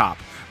say up top,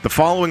 the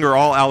following are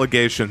all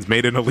allegations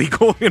made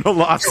illegal in a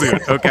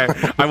lawsuit, okay?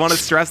 I want to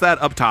stress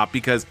that up top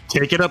because...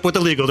 Take it up with the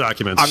legal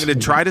documents. I'm going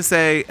to try to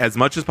say as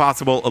much as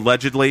possible,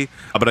 allegedly,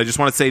 but I just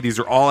want to say these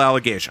are all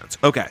allegations.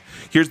 Okay,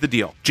 here's the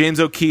deal. James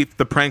O'Keefe,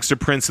 the prankster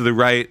prince of the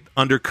right,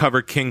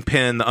 undercover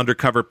kingpin, the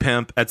undercover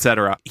pimp,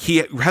 etc.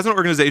 He has an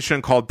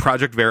organization called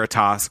Project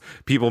Veritas.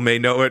 People may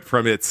know it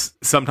from its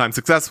sometimes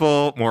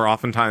successful, more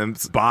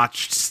oftentimes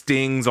botched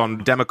stings on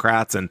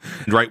Democrats and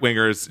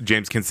right-wingers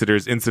James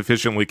considers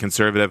insufficiently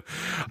conservative.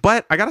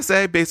 But I gotta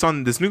say, based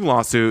on this new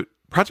lawsuit,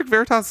 Project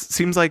Veritas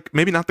seems like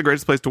maybe not the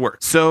greatest place to work.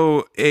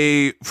 So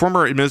a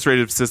former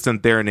administrative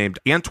assistant there named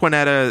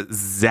Antoinetta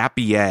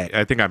Zapier,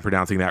 I think I'm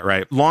pronouncing that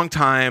right,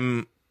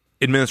 longtime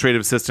administrative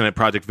assistant at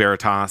Project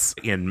Veritas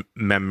in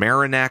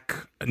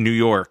Mamaroneck, New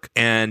York.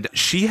 And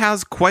she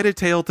has quite a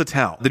tale to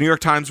tell. The New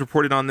York Times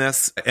reported on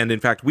this. And in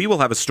fact, we will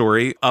have a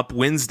story up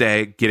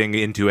Wednesday getting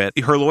into it.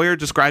 Her lawyer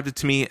described it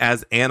to me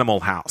as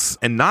Animal House,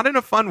 and not in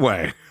a fun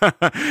way,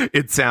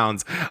 it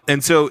sounds.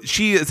 And so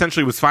she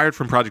essentially was fired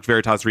from Project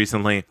Veritas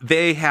recently.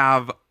 They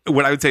have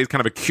what I would say is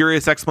kind of a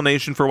curious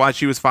explanation for why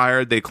she was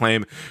fired. They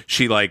claim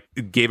she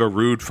gave a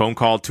rude phone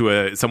call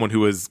to someone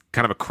who was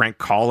kind of a crank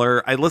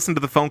caller. I listened to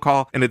the phone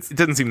call and it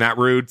doesn't seem that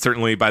rude,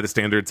 certainly by the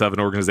standards of an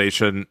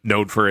organization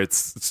known for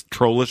its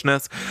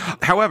trollishness.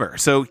 However,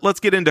 so let's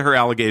get into her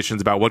allegations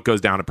about what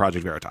goes down at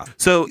Project Veritas.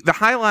 So the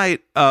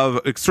highlight of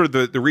sort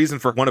of the reason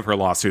for one of her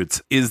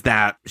lawsuits is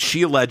that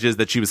she alleges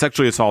that she was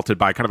sexually assaulted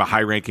by kind of a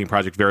high-ranking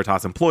Project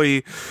Veritas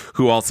employee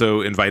who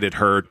also invited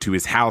her to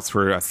his house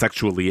for a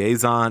sexual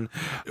liaison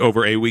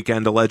over a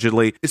weekend,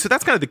 allegedly. So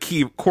that's kind of the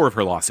key core of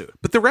her lawsuit.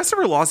 But the rest of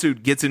her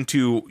lawsuit gets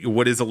into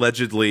what is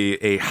allegedly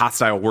a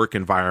hostile work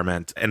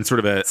environment and sort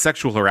of a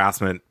sexual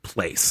harassment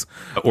place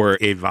or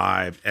a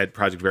vibe at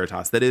Project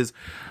Veritas that is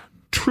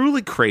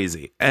truly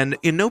crazy. And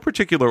in no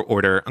particular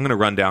order, I'm going to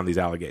run down these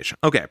allegations.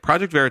 Okay,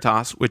 Project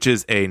Veritas, which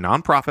is a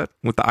nonprofit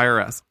with the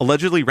IRS,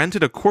 allegedly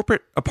rented a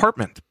corporate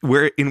apartment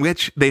in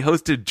which they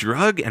hosted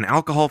drug and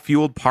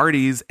alcohol-fueled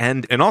parties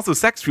and also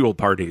sex-fueled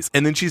parties.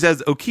 And then she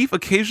says O'Keefe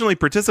occasionally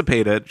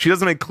participated. She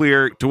doesn't make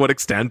clear to what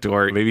extent,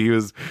 or maybe he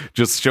was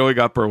just showing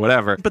up or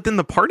whatever. But then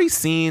the party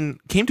scene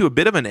came to a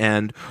bit of an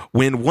end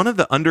when one of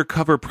the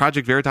undercover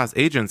Project Veritas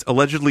agents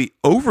allegedly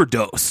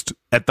overdosed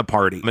at the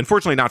party.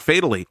 Unfortunately, not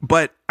fatally.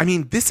 But, I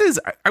mean, this is,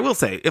 I will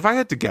say, if I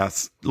had to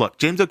guess, look,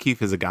 James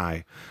O'Keefe is a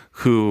guy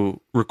who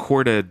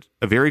recorded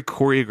a very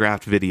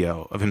choreographed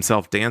video of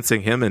himself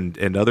dancing, him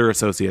and other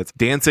associates,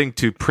 dancing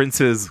to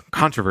Prince's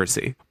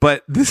Controversy.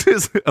 But this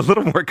is a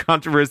little more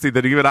controversy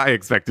than even I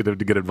expected him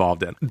to get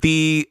involved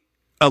in.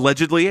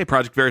 Allegedly, a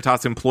Project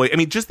Veritas employee. I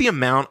mean, just the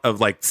amount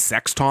of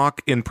sex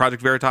talk in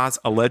Project Veritas,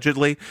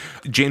 allegedly.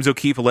 James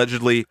O'Keefe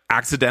allegedly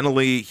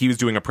accidentally, he was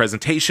doing a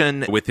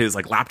presentation with his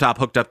laptop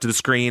hooked up to the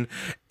screen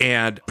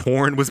and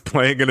porn was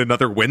playing in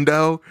another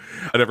window.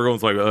 And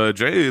everyone's like,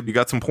 Jay, you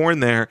got some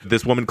porn there.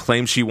 This woman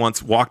claims she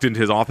once walked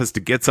into his office to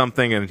get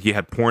something and he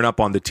had porn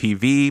up on the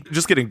TV.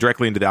 Just getting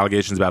directly into the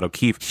allegations about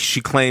O'Keefe. She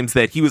claims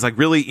that he was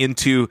really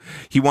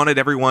he wanted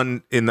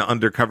everyone in the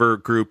undercover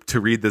group to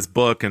read this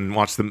book and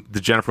watch the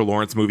Jennifer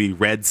Lawrence movie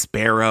Red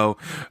Sparrow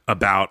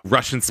about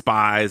Russian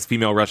spies,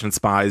 female Russian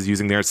spies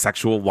using their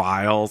sexual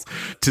wiles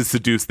to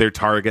seduce their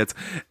targets.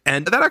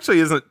 And that actually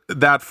isn't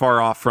that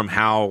far off from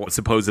how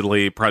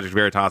supposedly Project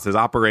Veritas Veritas has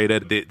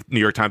operated. The New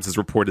York Times has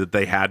reported that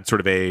they had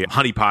sort of a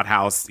honeypot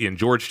house in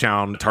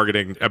Georgetown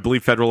targeting, I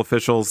believe, federal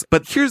officials.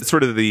 But here's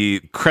sort of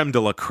the creme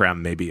de la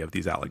creme, maybe, of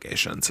these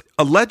allegations.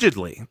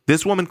 Allegedly,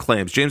 this woman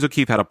claims James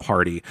O'Keefe had a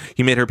party.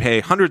 He made her pay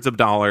hundreds of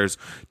dollars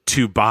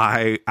to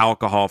buy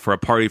alcohol for a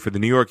party for the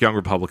New York Young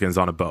Republicans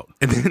on a boat.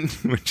 And then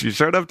when she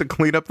showed up to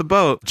clean up the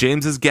boat,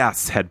 James's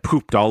guests had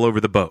pooped all over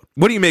the boat.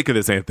 What do you make of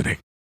this, Anthony?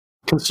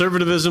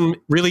 Conservatism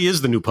really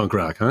is the new punk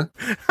rock, huh?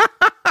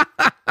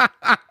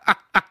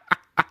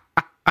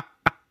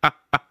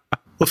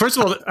 Well, first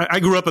of all, I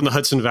grew up in the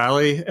Hudson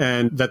Valley,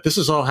 and that this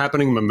is all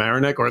happening in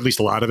Mamaroneck, or at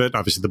least a lot of it.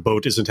 Obviously, the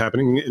boat isn't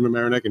happening in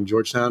Mamaroneck and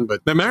Georgetown,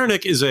 but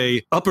Mamaroneck is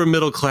a upper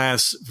middle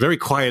class, very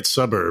quiet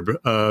suburb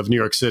of New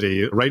York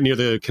City, right near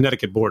the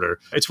Connecticut border.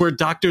 It's where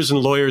doctors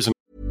and lawyers and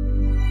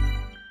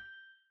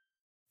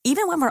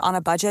even when we're on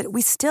a budget,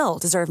 we still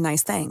deserve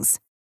nice things.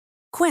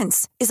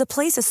 Quince is a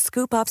place to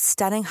scoop up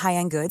stunning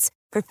high-end goods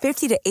for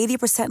 50 to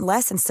 80%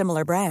 less than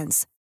similar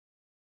brands.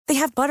 They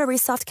have buttery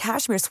soft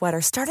cashmere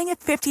sweaters starting at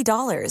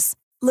 $50,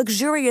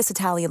 luxurious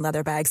Italian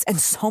leather bags, and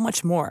so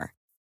much more.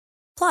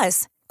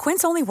 Plus,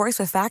 Quince only works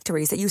with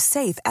factories that use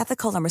safe,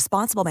 ethical, and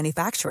responsible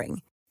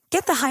manufacturing.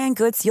 Get the high-end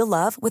goods you'll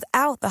love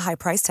without the high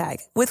price tag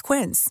with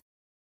Quince.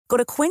 Go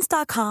to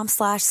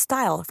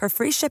quince.com/style for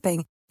free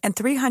shipping and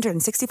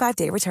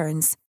 365-day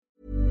returns.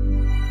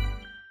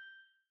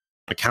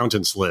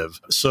 Accountants live.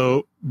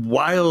 So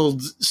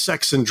wild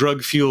sex and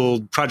drug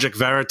fueled Project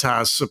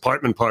Veritas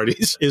apartment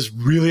parties is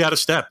really out of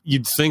step.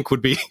 You'd think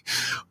would be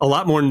a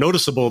lot more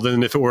noticeable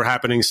than if it were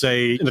happening,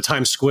 say, in a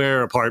Times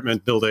Square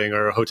apartment building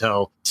or a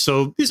hotel.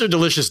 So these are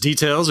delicious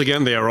details.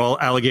 Again, they are all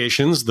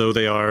allegations, though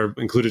they are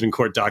included in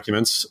court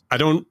documents. I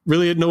don't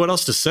really know what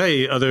else to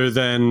say other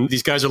than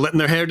these guys are letting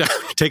their hair down.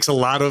 It takes a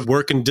lot of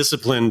work and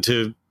discipline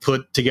to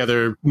put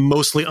together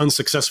mostly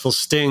unsuccessful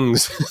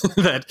stings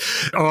that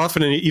are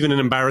often even an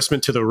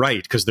embarrassment to the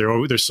right because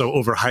they're so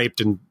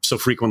overhyped and so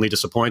frequently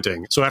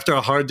disappointing. So after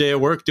a hard day of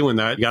work doing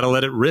that, you got to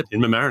let it rip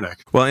in Mamaroneck.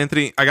 Well,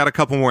 Anthony, I got a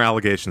couple more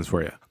allegations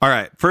for you. All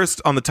right.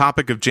 First, on the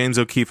topic of James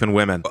O'Keefe and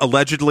women.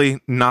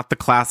 Allegedly not the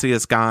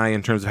classiest guy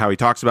in terms of how he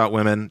talks about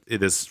women.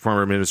 This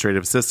former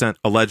administrative assistant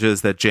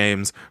alleges that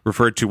James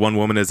referred to one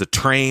woman as a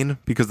train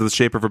because of the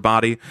shape of her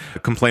body,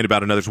 complained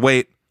about another's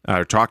weight,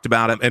 talked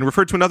about it, and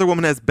referred to another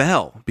woman as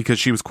Belle because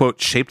she was,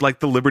 quote, shaped like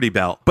the Liberty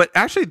Bell. But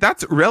actually,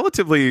 that's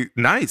relatively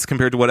nice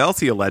compared to what else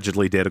he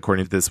allegedly did,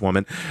 according to this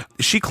woman.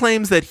 She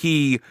claims that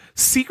he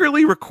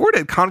secretly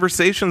recorded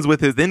conversations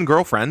with his then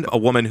girlfriend, a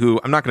woman who,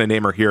 I'm not going to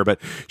name her here,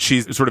 but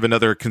she's sort of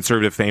another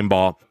conservative fame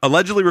ball,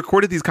 allegedly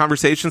recorded these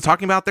conversations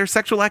talking about their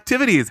sexual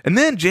activities. And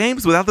then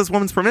James, without this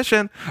woman's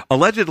permission,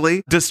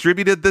 allegedly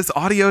distributed this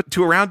audio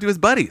around to his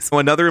buddies.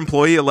 Another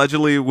employee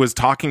allegedly was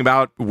talking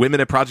about women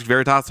at Project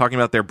Veritas, talking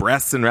about their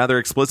breasts in rather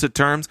explicit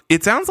terms.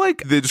 It sounds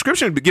like the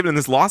description given in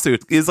this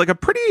lawsuit is like a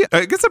pretty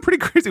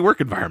crazy work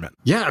environment.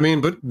 Yeah, I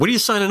mean, but what are you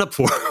signing up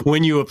for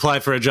when you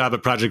apply for a job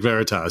at Project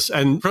Veritas?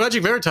 And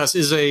Project Veritas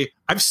is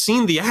I've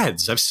seen the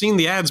ads. I've seen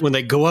the ads when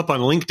they go up on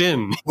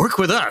LinkedIn. Work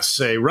with us,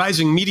 a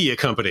rising media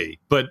company.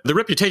 But the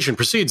reputation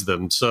precedes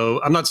them.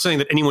 So I'm not saying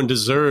that anyone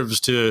deserves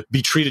to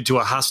be treated to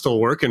a hostile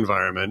work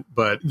environment,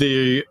 but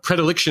the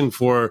predilection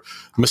for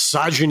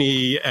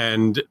misogyny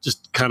and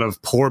just kind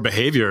of poor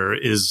behavior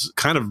is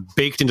kind of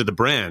baked into the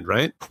brand,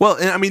 right? Well,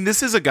 I mean,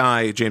 this is a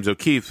guy, James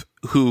O'Keefe,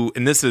 who,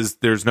 and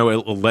there's no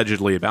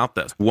allegedly about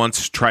this,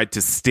 once tried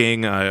to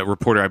sting a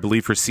reporter, I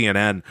believe for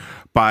CNN,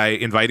 by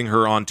inviting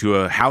her onto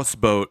a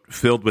houseboat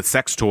filled with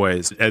sex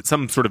toys at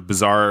some sort of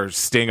bizarre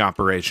sting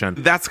operation.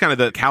 That's kind of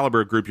the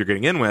caliber of group you're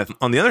getting in with.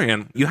 On the other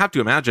hand, you have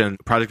to imagine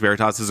Project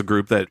Veritas is a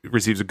group that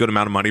receives a good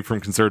amount of money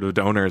from conservative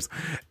donors.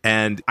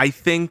 And I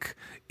think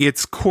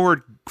its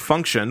core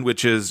function,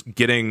 which is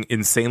getting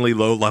insanely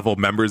low-level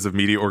members of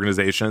media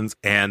organizations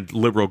and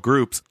liberal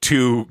groups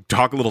to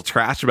talk a little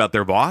trash about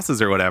their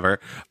bosses or whatever,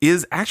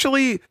 is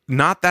actually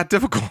not that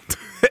difficult.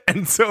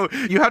 And so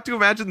you have to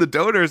imagine the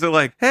donors are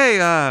like,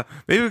 hey,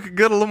 maybe we could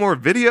get a little more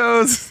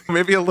videos,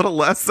 maybe a little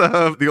less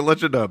of the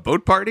alleged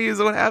boat parties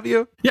or what have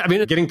you. Yeah, I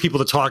mean, getting people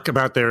to talk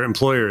about their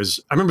employers.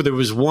 I remember there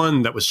was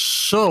one that was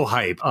so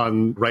hype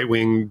on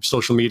right-wing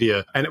social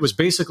media, and it was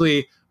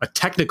basically a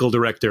technical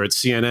director at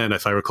CNN,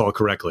 if I recall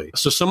correctly.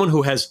 So someone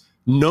who has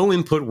no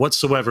input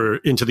whatsoever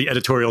into the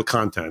editorial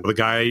content. The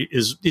guy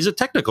he's a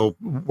technical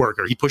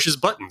worker. He pushes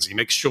buttons. He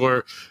makes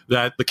sure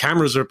that the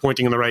cameras are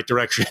pointing in the right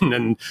direction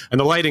and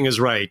the lighting is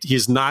right.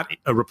 He's not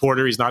a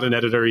reporter. He's not an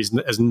editor. He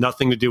has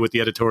nothing to do with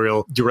the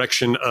editorial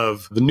direction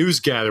of the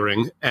news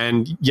gathering.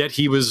 And yet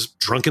he was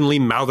drunkenly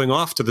mouthing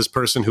off to this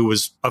person who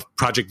was a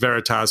Project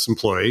Veritas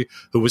employee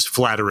who was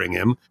flattering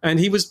him. And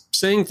he was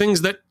saying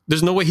things that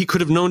there's no way he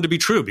could have known to be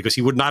true because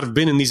he would not have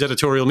been in these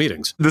editorial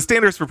meetings. The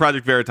standards for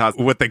Project Veritas,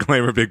 what they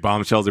claim are big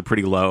bombshells, are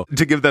pretty low.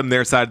 To give them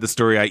their side of the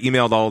story, I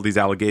emailed all of these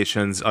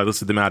allegations. I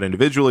listed them out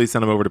individually,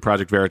 sent them over to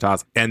Project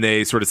Veritas, and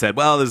they sort of said,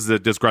 well, this is a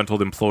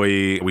disgruntled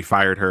employee. We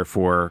fired her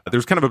for...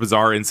 There's kind of a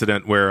bizarre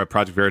incident where a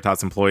Project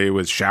Veritas employee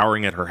was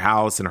showering at her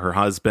house and her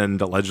husband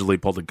allegedly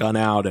pulled a gun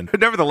out. And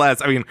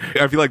nevertheless, I mean,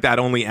 I feel like that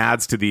only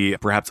adds to the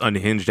perhaps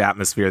unhinged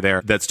atmosphere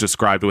there that's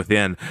described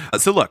within.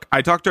 So look,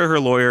 I talked to her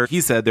lawyer.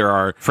 He said there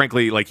are,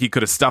 frankly, like he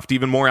could have stuffed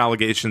even more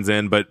allegations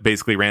in, but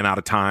basically ran out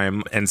of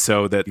time. And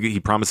so that he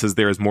promises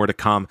there is more to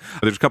come.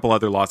 There's a couple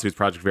other lawsuits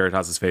Project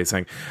Veritas is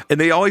facing, and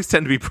they always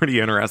tend to be pretty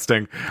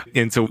interesting.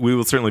 And so we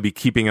will certainly be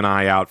keeping an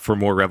eye out for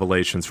more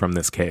revelations from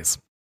this case.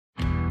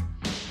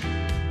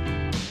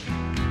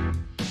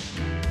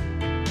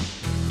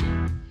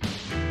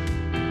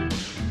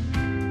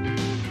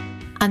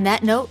 On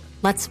that note,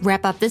 let's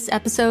wrap up this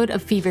episode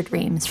of Fever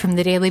Dreams from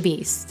the Daily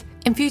Beast.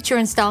 In future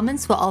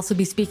installments, we'll also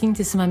be speaking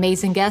to some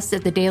amazing guests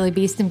at the Daily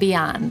Beast and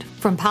beyond,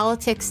 from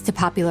politics to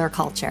popular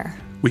culture.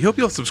 We hope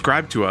you'll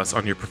subscribe to us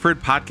on your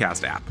preferred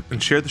podcast app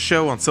and share the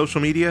show on social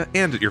media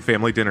and at your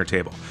family dinner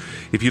table.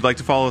 If you'd like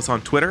to follow us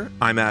on Twitter,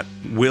 I'm at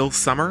Will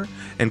Summer,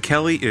 and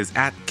Kelly is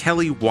at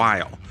Kelly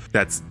Weil.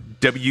 That's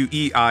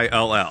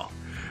Weill.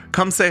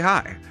 Come say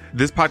hi.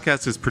 This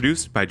podcast is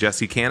produced by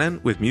Jesse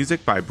Cannon with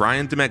music by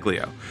Brian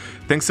DeMeglio.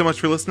 Thanks so much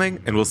for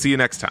listening, and we'll see you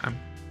next time.